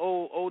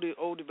oldie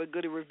but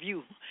goodie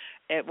review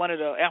at one of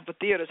the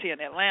amphitheaters here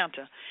in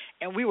Atlanta,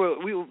 and me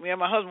and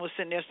my husband was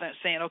sitting there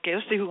saying, okay,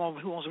 let's see who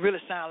wants to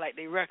really sound like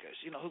their records.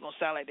 Who's gonna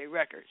sound like their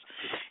records?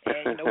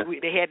 And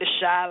they had the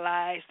Shy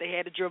Lights, they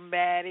had the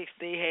Dramatics,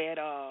 they had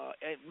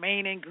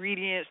Main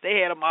Ingredients, they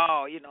had them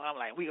all. I'm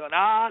like, we go,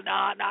 no,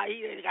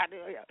 he ain't got to.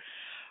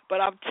 But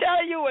I'm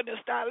telling you, when the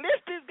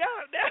Stylistics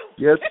got them,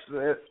 yes,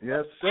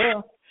 sir.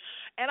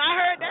 And I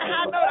heard that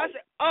high note. I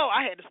said, oh,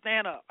 I had to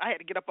stand up. I had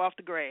to get up off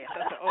the grass.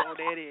 I said, oh,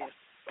 there it is.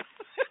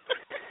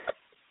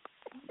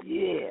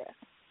 Yeah,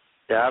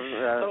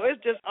 so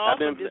it's just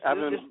awesome.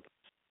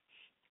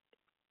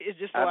 It's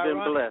just so I've been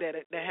ironic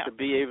blessed that happened.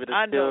 to be able to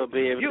still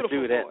be able to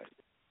do that.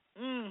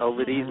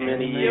 Over these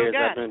many years,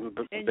 I've been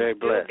very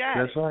blessed.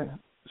 That's right.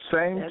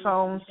 Same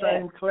tone,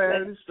 same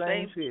clarity,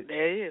 same pitch.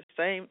 There it is.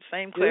 Same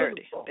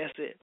clarity. Beautiful. That's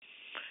it.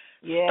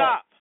 Yeah.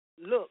 Stop.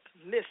 Look.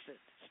 Listen.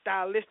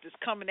 Stylistics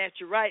coming at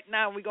you right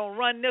now. We're gonna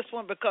run this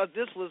one because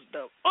this was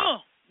the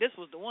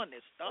one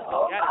that stumped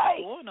got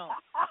it going on.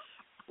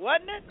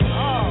 Wasn't it? Oh.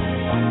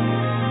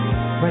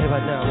 Right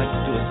about now, I'd like to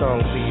do a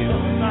song for you.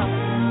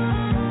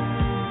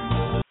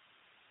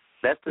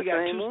 That's the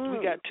same one. We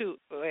got two.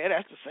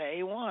 That's the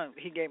same one.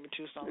 He gave me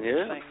two songs. Yeah.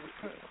 The same.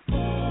 So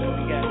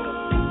we got to go.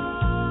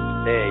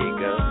 There you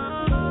go.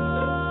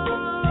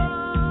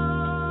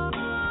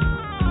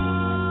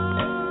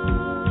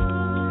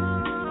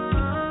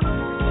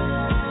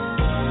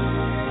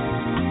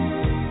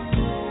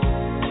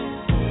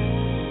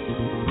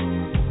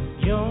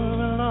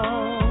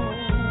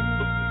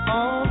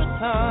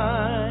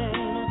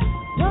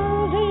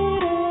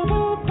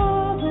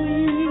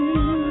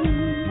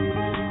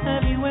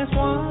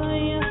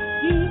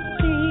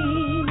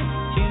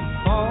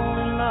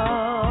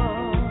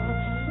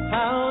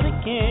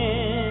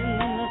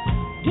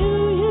 Do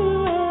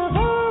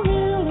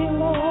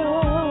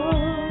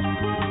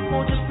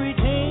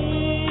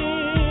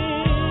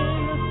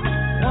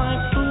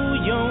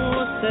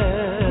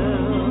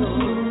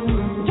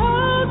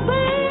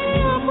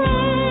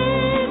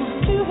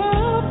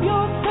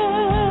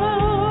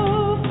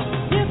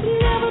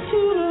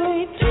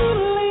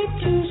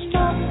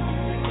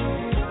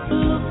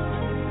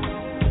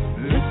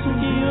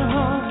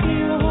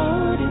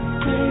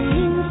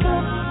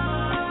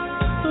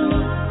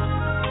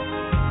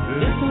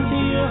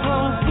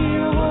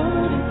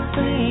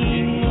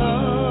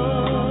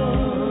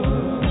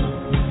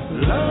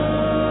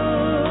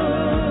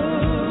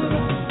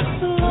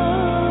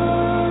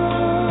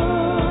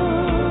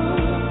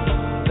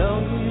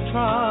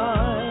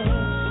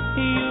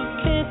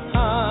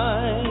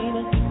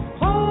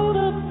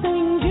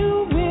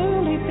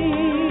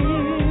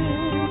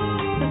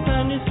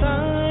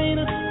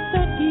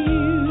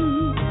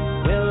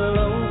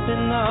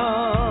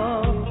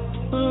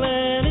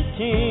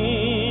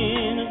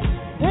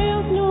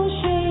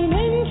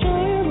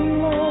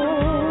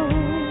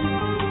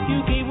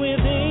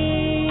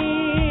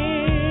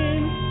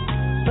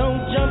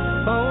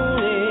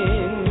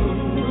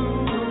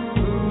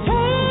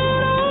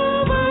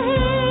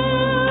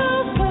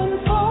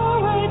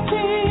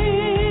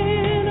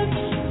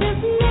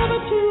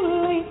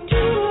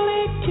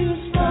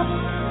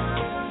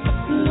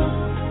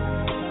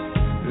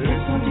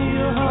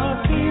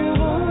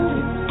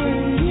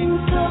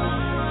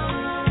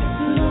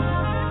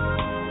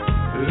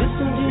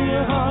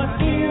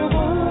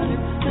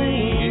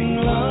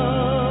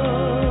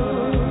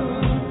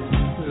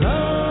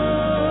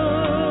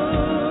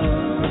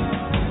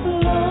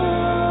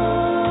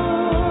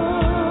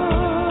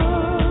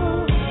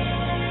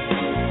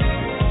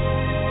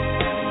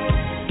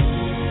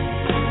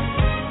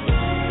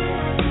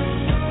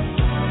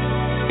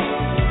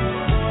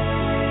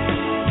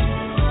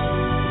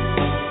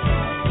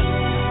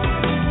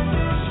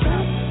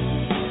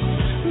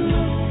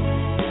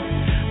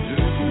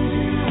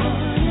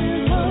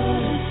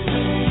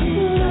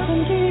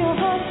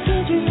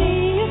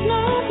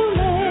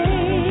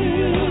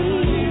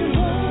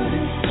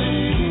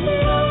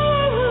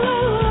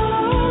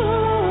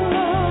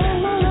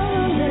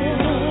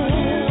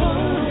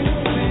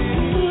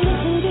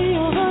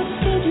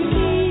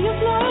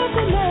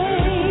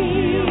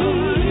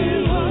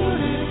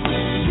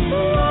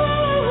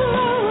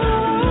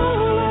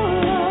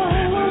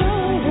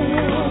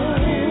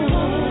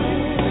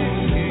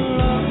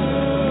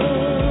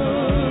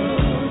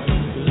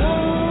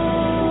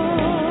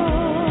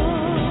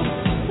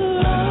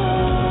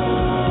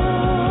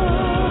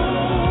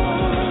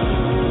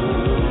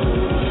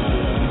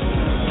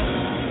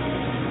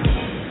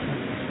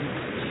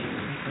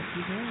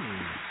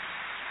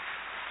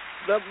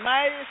The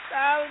mighty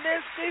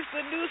Stylistics,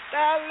 the new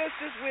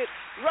Stylistics with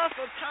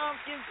Russell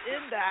Thompkins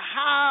in the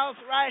house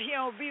right here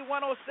on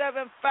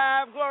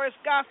B1075, Glorious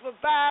Gospel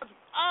Vibes.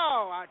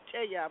 Oh, I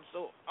tell you, I'm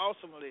so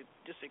awesomely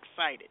just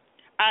excited.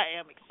 I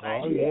am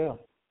excited. Oh, yeah.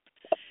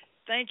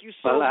 Thank you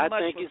so much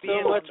thank for you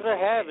being so much on for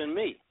having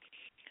me.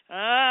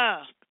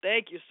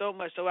 Thank you so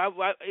much. So, I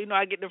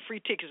get the free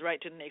tickets right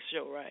to the next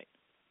show, right?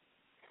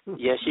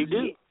 Yes, you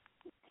do.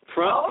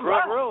 Front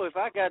row if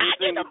I got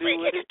anything to do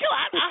with it. Too.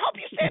 I hope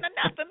you're saying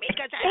enough for me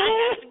because I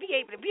got to be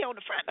able to be on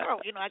the front row.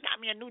 You know, I got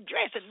me a new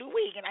dress, a new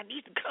wig, and I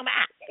need to come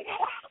out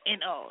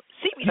and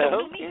see me.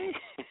 Okay.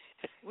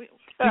 You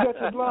got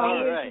your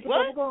blonde wig, right.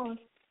 Sister Bubblegum?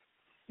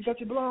 You got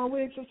your blonde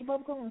wig, Sister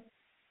Bubblegum?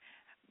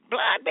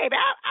 Blonde, baby.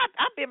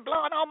 I've been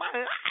blonde all my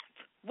life.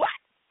 What?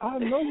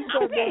 I know you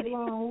got that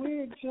blonde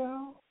wig,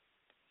 child.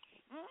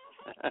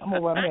 I'm going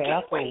to wear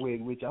my Afro wig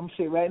with you. I'm going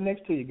to sit right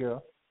next to you,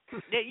 girl.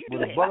 Yeah, you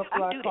with a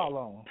butterfly collar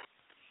on.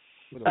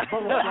 With a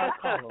butterfly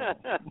collar on.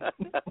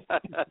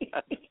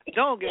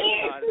 Don't get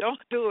started.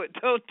 Don't do it.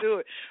 Don't do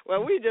it.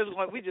 Well, we just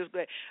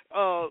glad.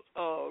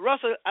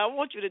 Russell, I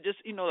want you to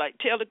just like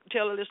tell the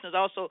listeners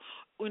also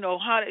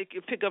how they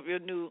can pick up your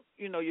new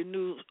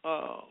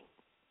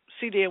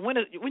CD. And when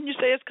you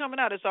say it's coming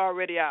out, it's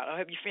already out. Or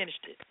have you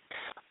finished it?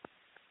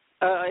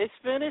 It's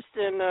finished,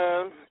 and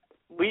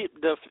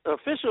the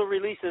official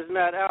release is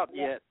not out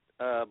yet.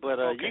 But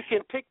okay. You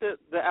can pick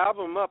the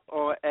album up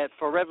at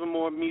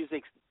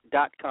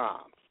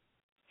forevermoremusic.com.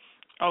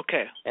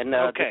 Okay. And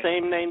the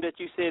same name that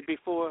you said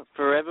before,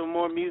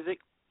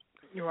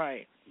 forevermoremusic.com,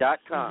 right.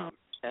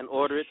 and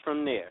order it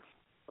from there.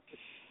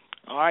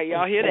 All right,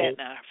 y'all hear that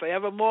now.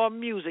 Forevermore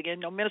Music.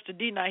 And Minister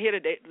D not here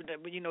today, but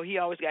he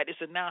always got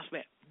this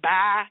announcement.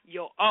 Buy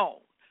your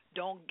own.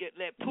 Don't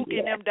let Pookie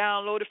and them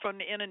download it from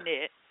the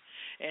internet.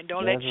 And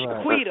don't let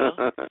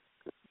Shaquita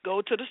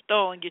go to the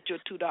store and get you a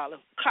 $2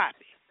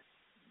 copy.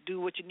 Do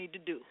what you need to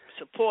do.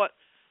 Support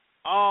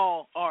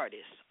all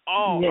artists.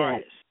 All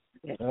artists.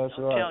 That's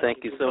right.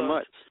 Thank you so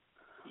much.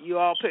 You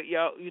all pick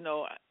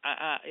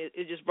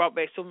it just brought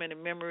back so many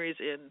memories,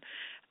 and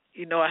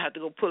I have to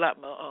go pull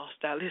out my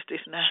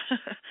Stylistics now.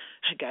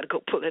 I got to go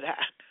pull it out.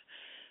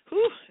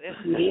 Whew, that's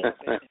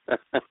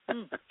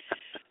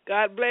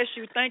God bless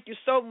you. Thank you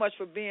so much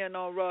for being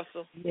on,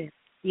 Russell.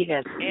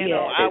 Yes. And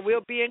I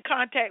will be in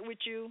contact with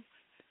you.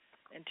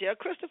 And tell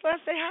Christopher I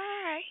say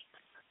hi.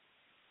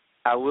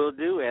 I will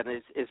do, and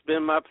it's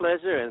been my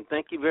pleasure, and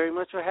thank you very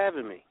much for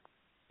having me.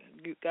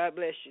 God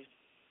bless you.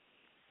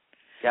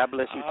 God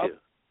bless you, too.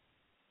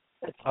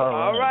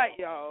 All right,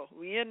 y'all.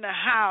 We in the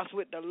house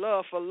with the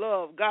Love for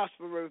Love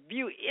Gospel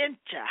Review in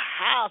the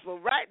house.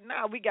 But right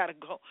now, we got to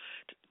go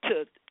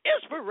to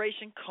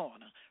Inspiration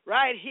Corner.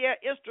 Right here,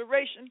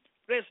 Inspiration.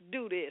 Let's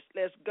do this.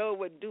 Let's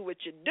go and do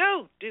what you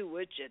do. Do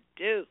what you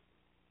do.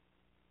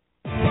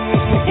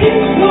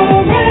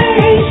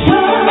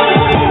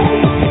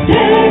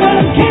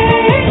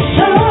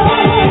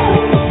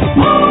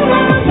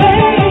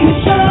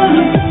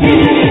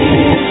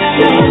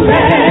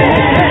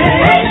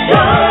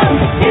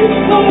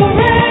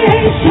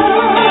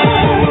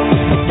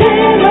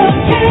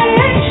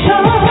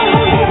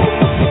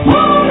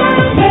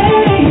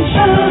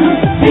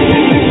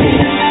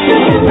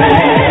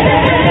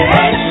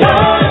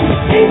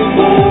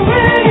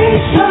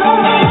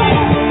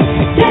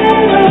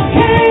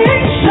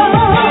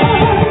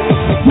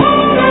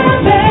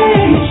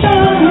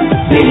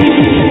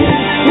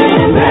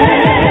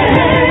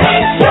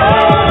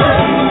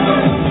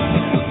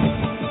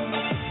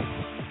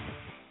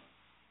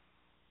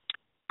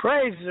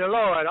 Praise the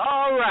Lord.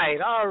 All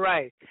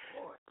right.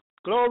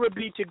 Glory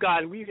be to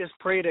God. We just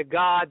pray to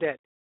God that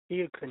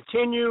He'll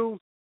continue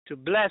to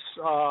bless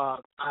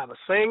our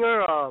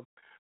singer,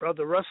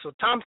 Brother Russell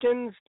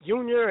Thompkins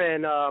Jr.,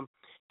 and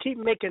keep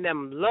making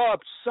them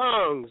love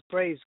songs.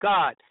 Praise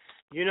God.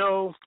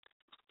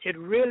 It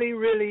really,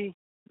 really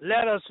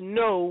let us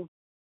know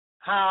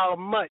how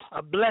much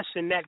a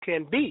blessing that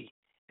can be.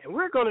 And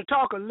we're going to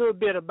talk a little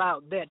bit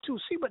about that, too.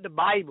 See what the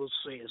Bible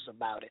says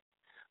about it,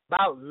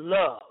 about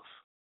love.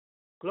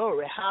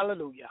 Glory,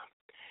 hallelujah.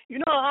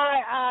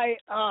 I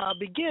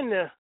begin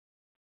to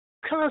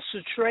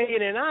concentrate,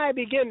 and I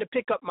begin to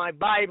pick up my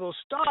Bible,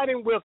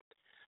 starting with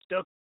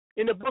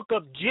in the book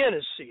of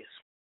Genesis.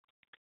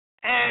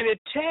 And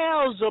it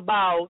tells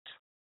about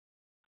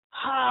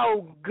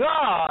how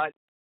God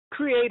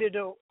created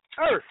the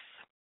earth,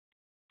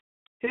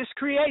 His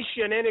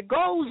creation. And it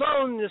goes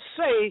on to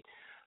say,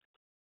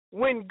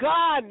 when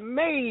God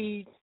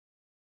made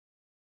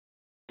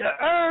the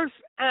earth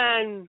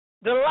and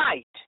the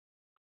light,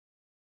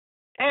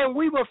 and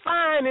we will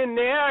find in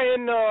there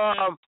in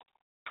the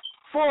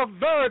fourth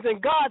verse,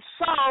 and God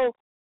saw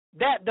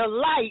that the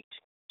light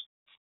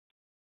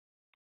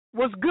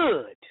was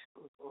good.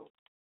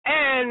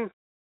 And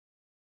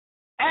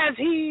as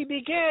He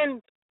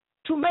began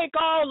to make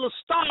all the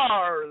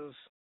stars,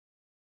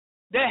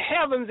 the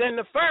heavens and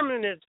the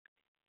firmament,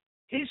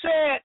 He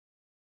said,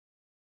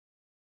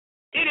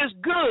 it is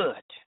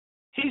good.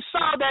 He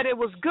saw that it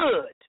was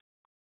good.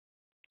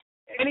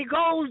 And He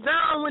goes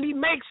down when He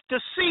makes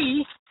the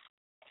sea,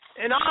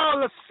 and all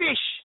the fish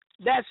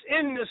that's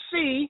in the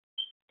sea,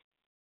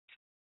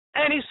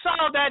 and he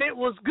saw that it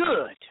was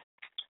good.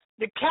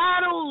 The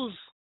cattle,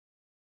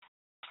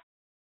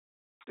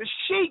 the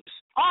sheep,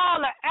 all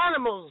the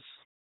animals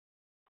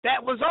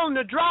that was on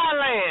the dry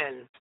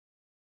land.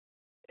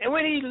 And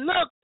when he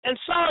looked and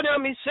saw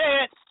them, he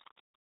said,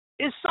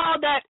 he saw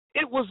that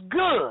it was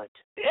good.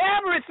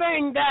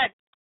 Everything that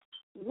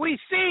we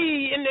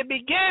see in the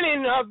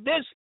beginning of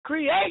this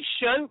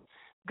creation,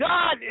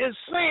 God is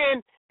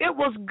saying it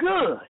was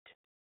good.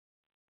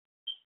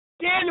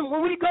 Then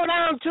when we go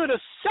down to the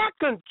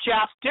second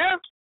chapter,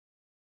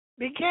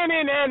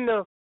 beginning in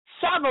the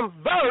 7th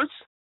verse,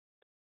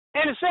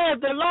 and it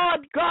says, the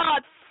Lord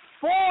God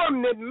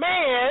formed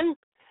man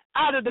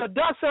out of the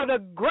dust of the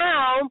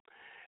ground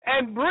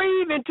and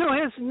breathed into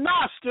his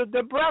nostrils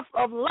the breath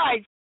of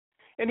life,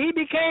 and he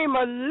became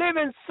a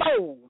living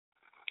soul.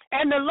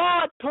 And the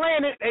Lord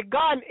planted a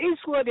garden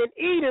eastward in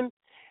Eden,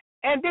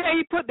 and there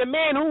he put the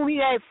man whom he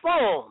had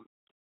formed.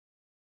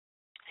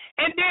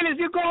 And then as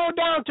you go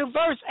down to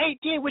verse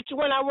 18, which is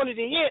one I wanted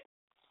to hit,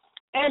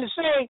 and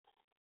say,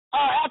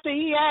 after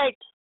he had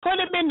put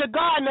him in the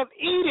Garden of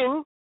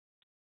Eden,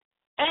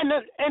 and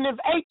the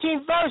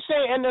 18th verse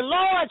say, and the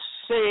Lord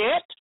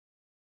said,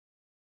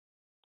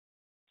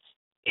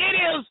 it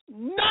is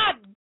not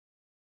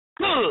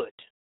good.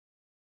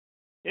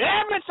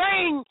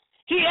 Everything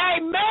he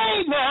had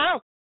made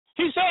now,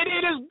 he said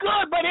it is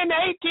good, but in the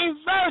 18th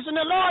verse, and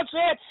the Lord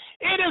said,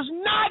 it is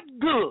not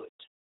good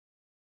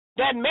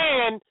that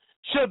man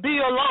should be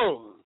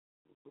alone.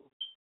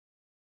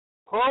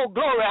 Oh,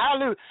 glory,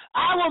 hallelujah.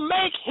 I will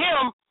make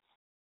him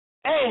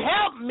a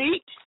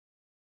helpmeet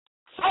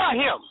for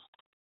him.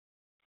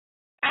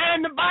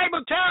 And the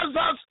Bible tells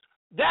us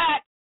that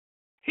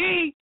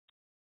he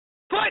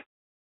put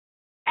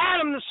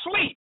Adam to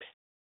sleep.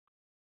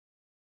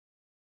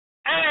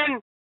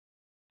 And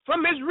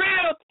from his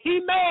rib, he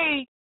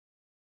made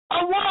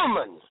a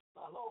woman.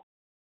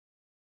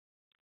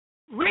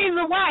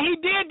 Reason why he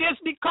did this,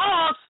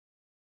 because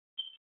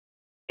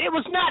it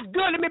was not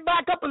good. Let me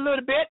back up a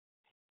little bit.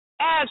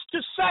 As to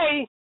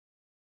say,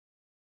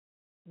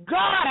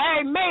 God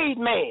had made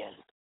man,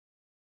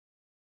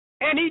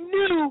 and he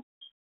knew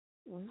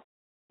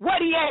what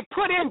he had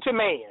put into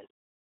man.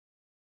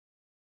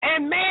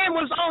 And man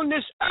was on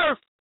this earth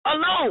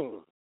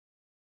alone.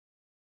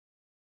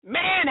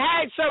 Man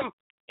had some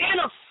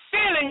inner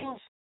feelings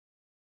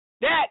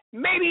that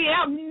maybe he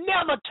have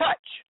never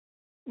touched,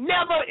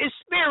 never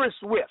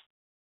experienced with.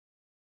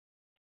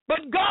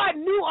 But God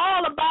knew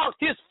all about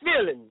his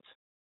feelings,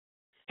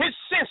 his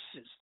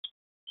senses.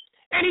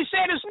 And he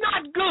said it's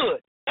not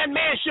good that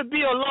man should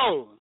be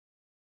alone.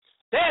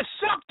 There's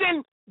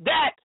something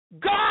that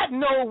God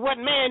knows what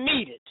man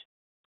needed.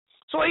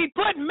 So he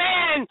put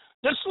man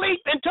to sleep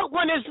and took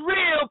one of his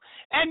rib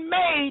and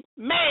made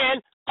man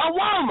a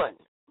woman.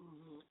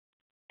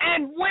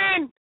 And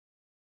when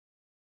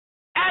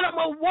Adam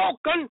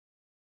awoken,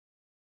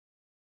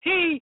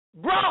 he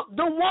brought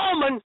the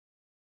woman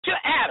to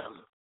Adam.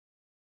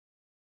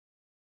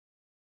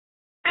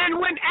 And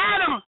when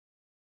Adam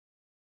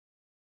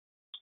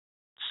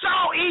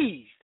saw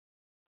Eve,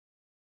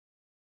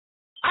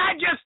 I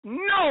just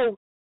know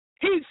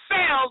he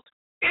fell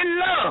in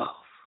love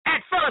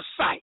at first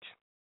sight.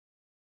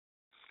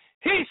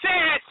 He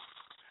said,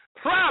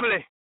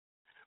 probably,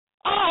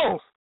 oh,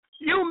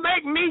 you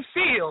make me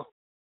feel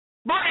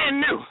brand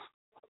new.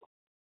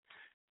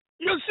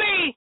 You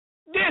see,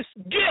 this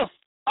gift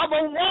of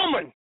a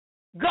woman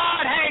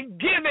God had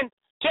given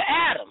to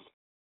Adam,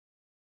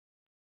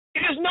 it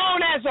is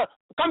known as a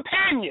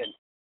companion.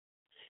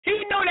 He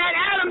knew that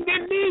Adam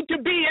didn't need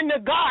to be in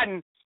the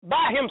garden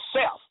by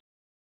himself.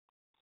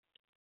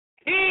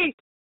 He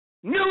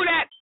knew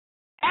that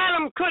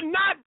Adam could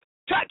not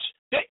touch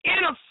the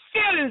inner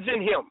feelings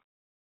in him.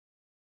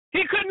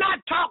 He could not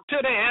talk to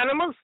the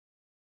animals.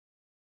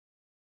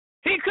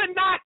 He could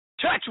not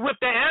touch with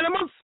the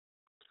animals.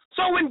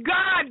 So when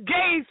God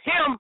gave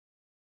him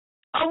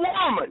a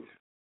woman,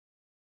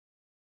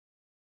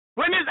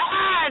 when his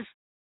eyes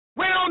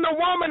went on the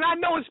woman, I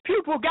know his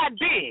pupil got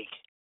big.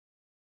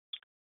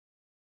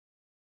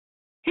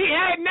 He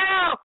had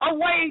now a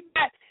way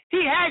that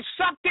he had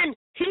something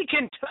he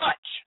can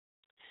touch.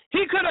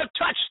 He could have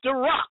touched the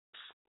rocks.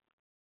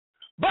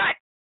 But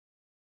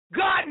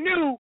God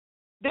knew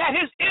that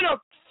his inner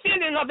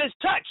feeling of his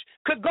touch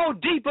could go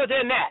deeper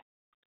than that.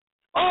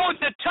 Oh,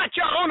 to touch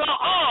her on her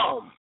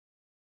arm.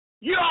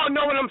 You all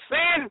know what I'm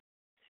saying.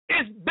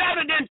 It's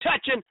better than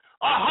touching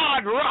a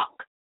hard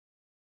rock.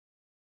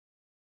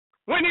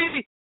 When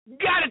he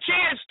got a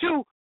chance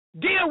to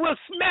deal with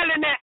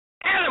smelling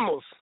the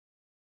animals,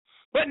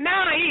 but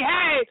now he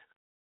had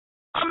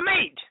a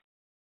mate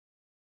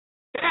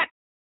that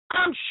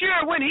I'm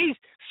sure when he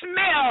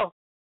smelled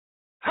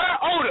her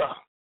odor,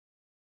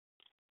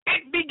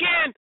 it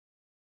began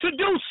to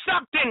do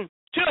something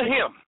to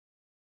him.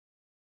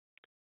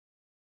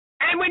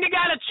 And when he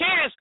got a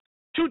chance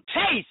to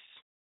taste,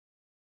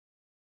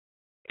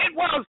 it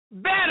was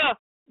better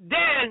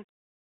than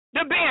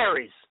the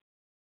berries.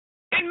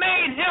 It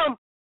made him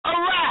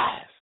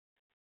arise.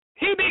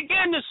 he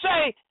began to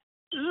say,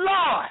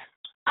 Lord,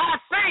 I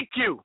thank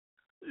you.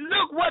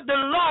 Look what the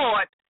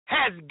Lord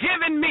has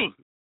given me.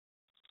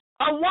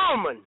 A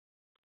woman,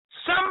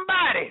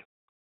 somebody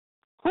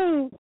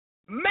who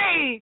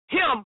made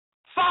him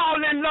fall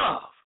in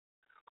love,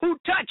 who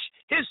touched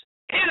his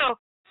inner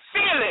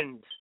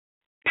feelings.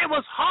 It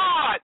was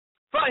hard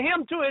for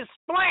him to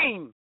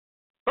explain,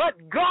 but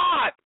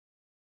God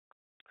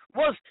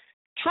was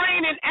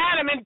training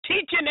Adam and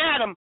teaching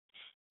Adam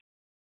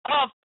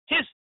of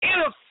his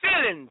inner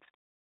feelings.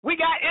 We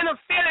got inner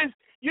feelings.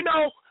 You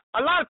know,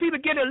 a lot of people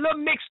get a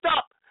little mixed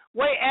up,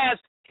 whereas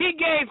he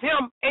gave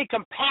him a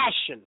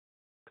compassion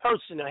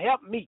person, a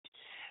helpmeet,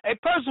 a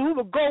person who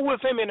would go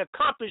with him and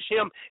accomplish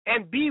him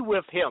and be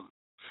with him.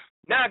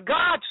 Now,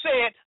 God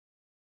said,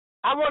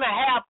 I want to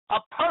have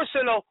a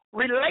personal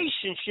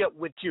relationship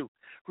with you.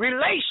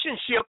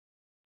 Relationship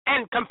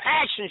and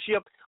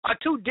compassionship are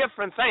two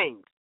different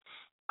things.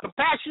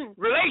 Compassion,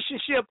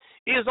 relationship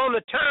is on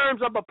the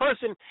terms of a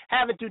person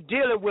having to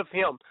deal with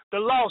him, the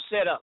law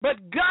set up. But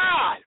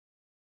God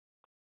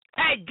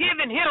had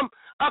given him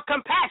a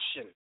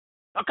compassion,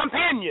 a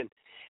companion.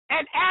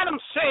 And Adam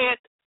said,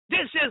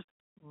 this is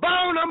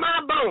bone of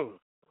my bone,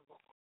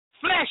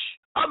 flesh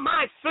of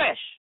my flesh.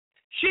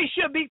 She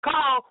should be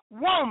called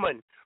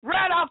woman.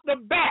 Right off the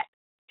bat,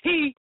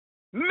 he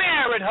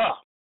married her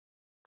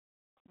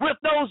with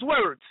those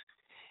words.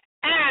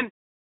 And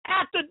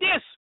after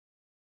this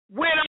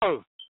went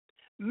on,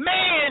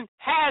 man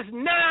has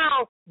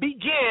now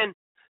begun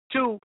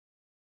to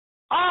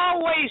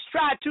always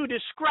try to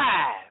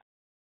describe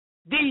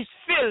these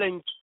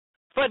feelings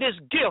for this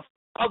gift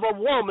of a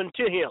woman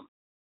to him.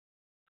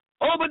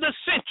 Over the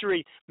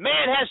century,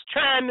 man has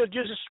tried to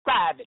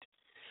describe it.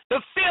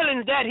 The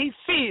feelings that he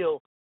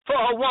feels for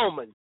a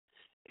woman.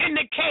 In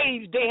the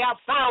caves, they have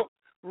found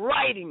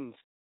writings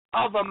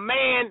of a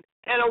man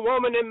and a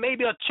woman and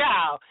maybe a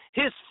child,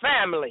 his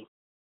family.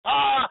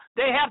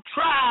 They have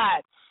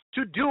tried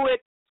to do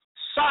it.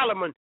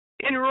 Solomon,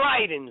 in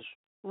writings,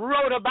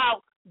 wrote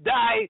about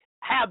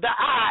have the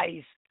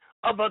eyes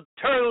of a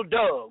turtle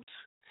doves.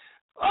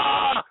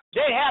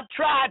 They have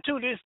tried to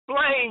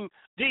explain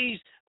these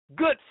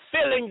good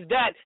feelings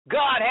that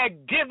God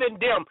had given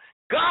them.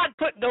 God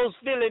put those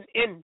feelings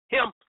in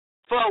him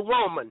for a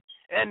woman,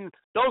 and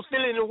those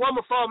feelings in a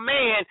woman for a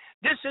man.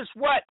 This is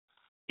what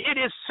it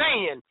is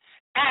saying.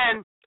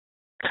 And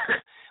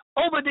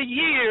over the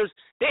years,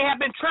 they have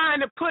been trying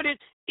to put it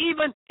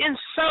even in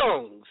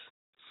songs.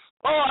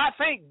 Oh, I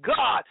thank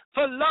God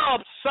for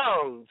love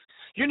songs.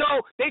 You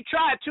know, they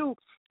try to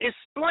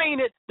explain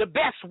it the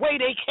best way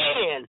they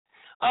can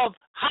of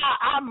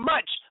how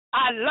much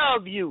I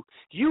love you.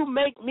 You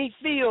make me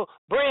feel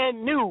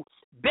brand new.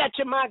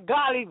 Betcha my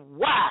golly,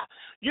 why?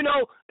 You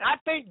know, I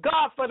thank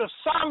God for the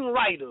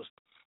songwriters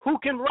who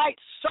can write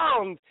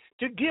songs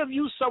to give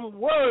you some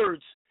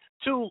words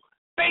to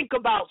think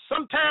about.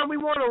 Sometimes we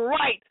want to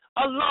write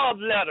a love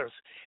letters,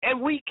 and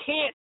we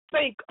can't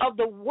think of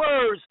the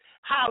words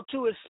how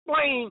to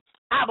explain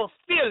our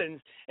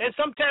feelings. And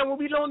sometimes when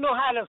we don't know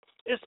how to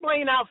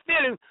explain our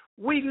feelings,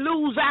 we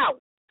lose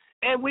out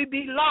and we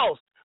be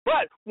lost.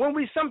 But when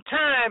we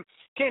sometimes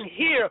can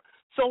hear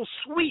so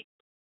sweet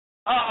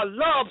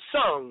love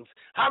songs.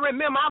 I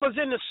remember I was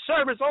in the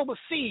service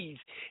overseas,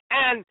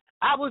 and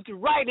I was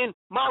writing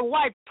my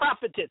wife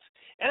prophetess,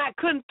 and I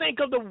couldn't think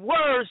of the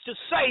words to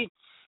say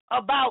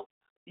about,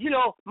 you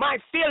know, my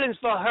feelings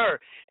for her.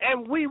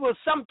 And we were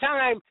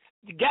sometimes,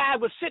 the guy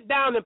would sit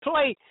down and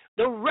play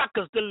the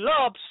records, the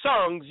love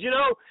songs, you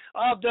know,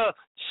 of the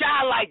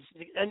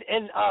Stylistics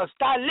and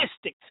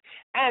Stylistics.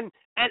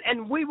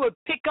 And we would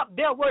pick up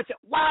their words and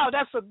say, wow,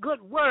 that's a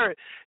good word.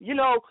 You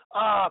know,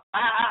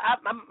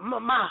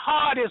 my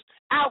heart is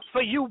out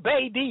for you,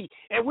 baby.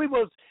 And we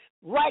would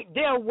write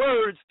their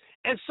words.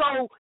 And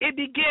so it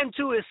began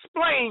to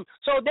explain.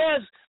 So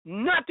there's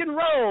nothing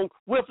wrong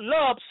with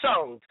love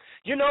songs.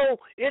 You know,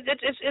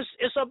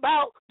 it's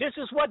about, this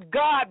is what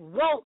God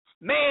wants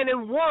man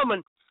and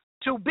woman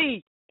to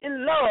be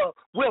in love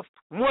with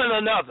one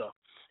another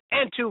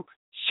and to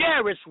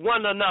cherish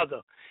one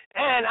another.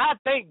 And I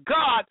thank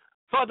God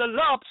for the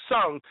love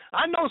song.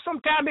 I know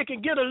sometimes it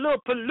can get a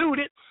little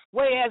polluted,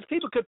 whereas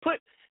people could put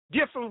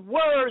different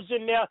words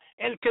in there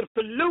and could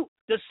pollute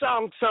the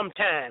song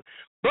sometimes.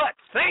 But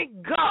thank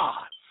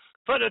God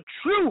for the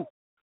true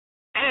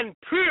and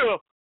pure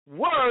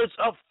words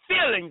of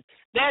feelings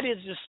that is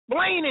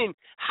explaining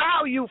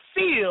how you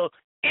feel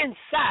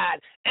inside,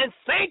 and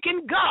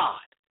thanking God.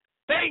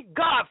 Thank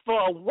God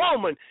for a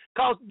woman,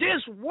 because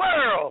this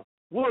world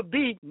would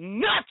be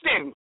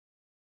nothing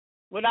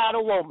without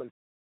a woman.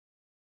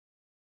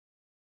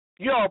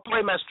 You all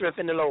pray my strength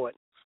in the Lord.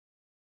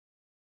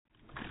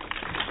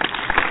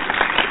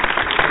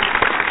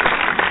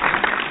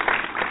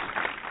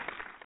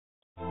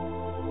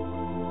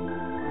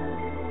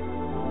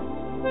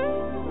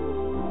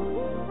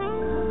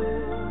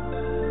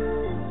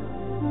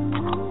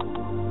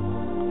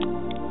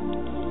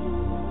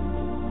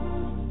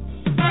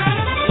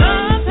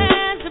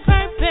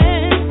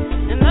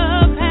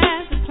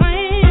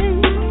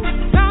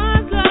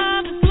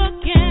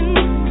 Looking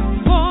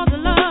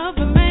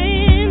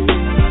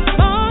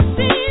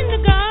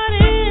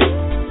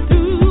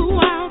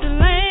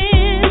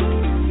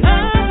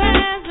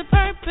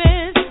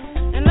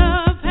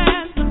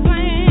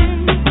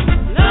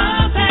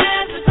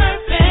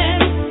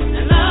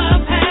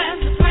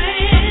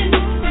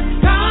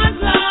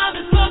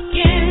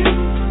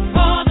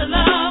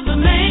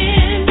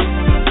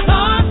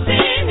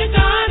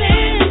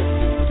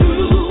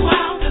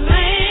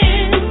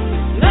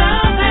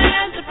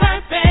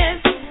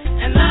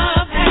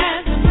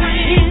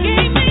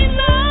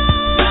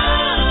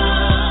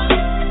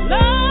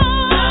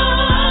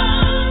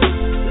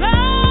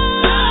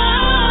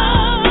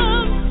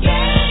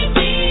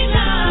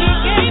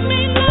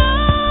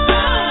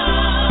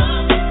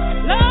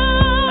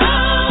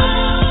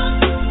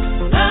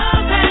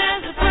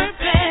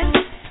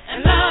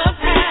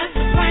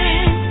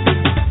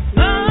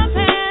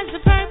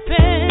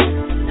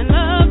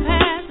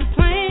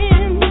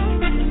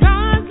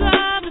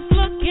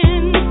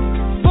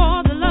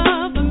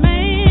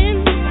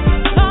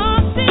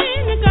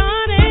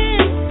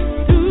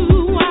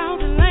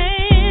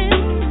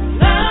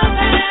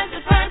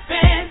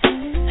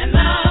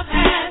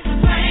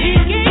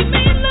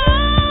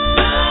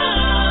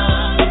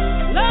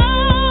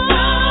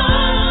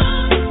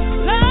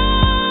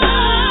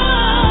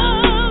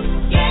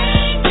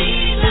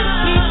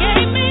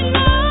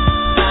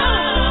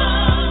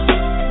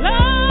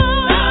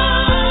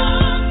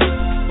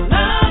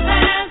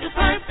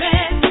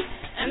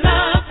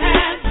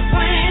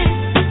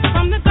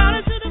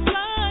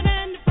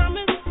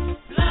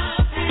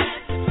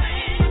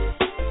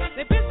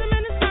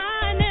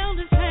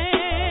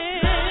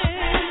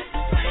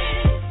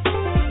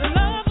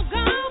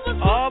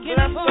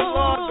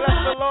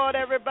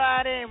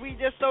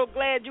so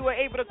glad you were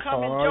able to come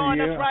and join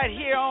us right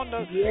here on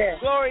the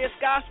Glorious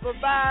Gospel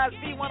Vibes,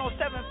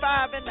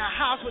 B1075 in the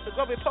house with the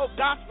Glory Pope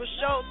Gospel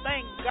Show.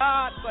 Thank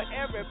God for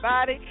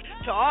everybody.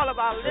 To all of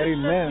our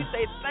listeners, we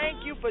say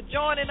thank you for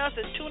joining us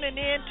and tuning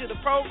in to the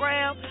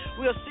program.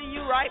 We'll see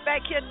you right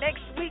back here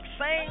next week,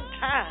 same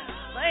time,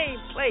 same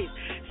place.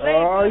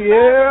 Same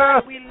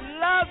We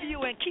love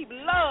you and keep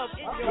love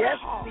in your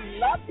heart. Yes, we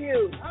love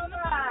you. All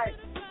right.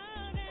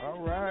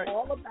 All right.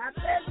 All about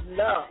that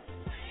love.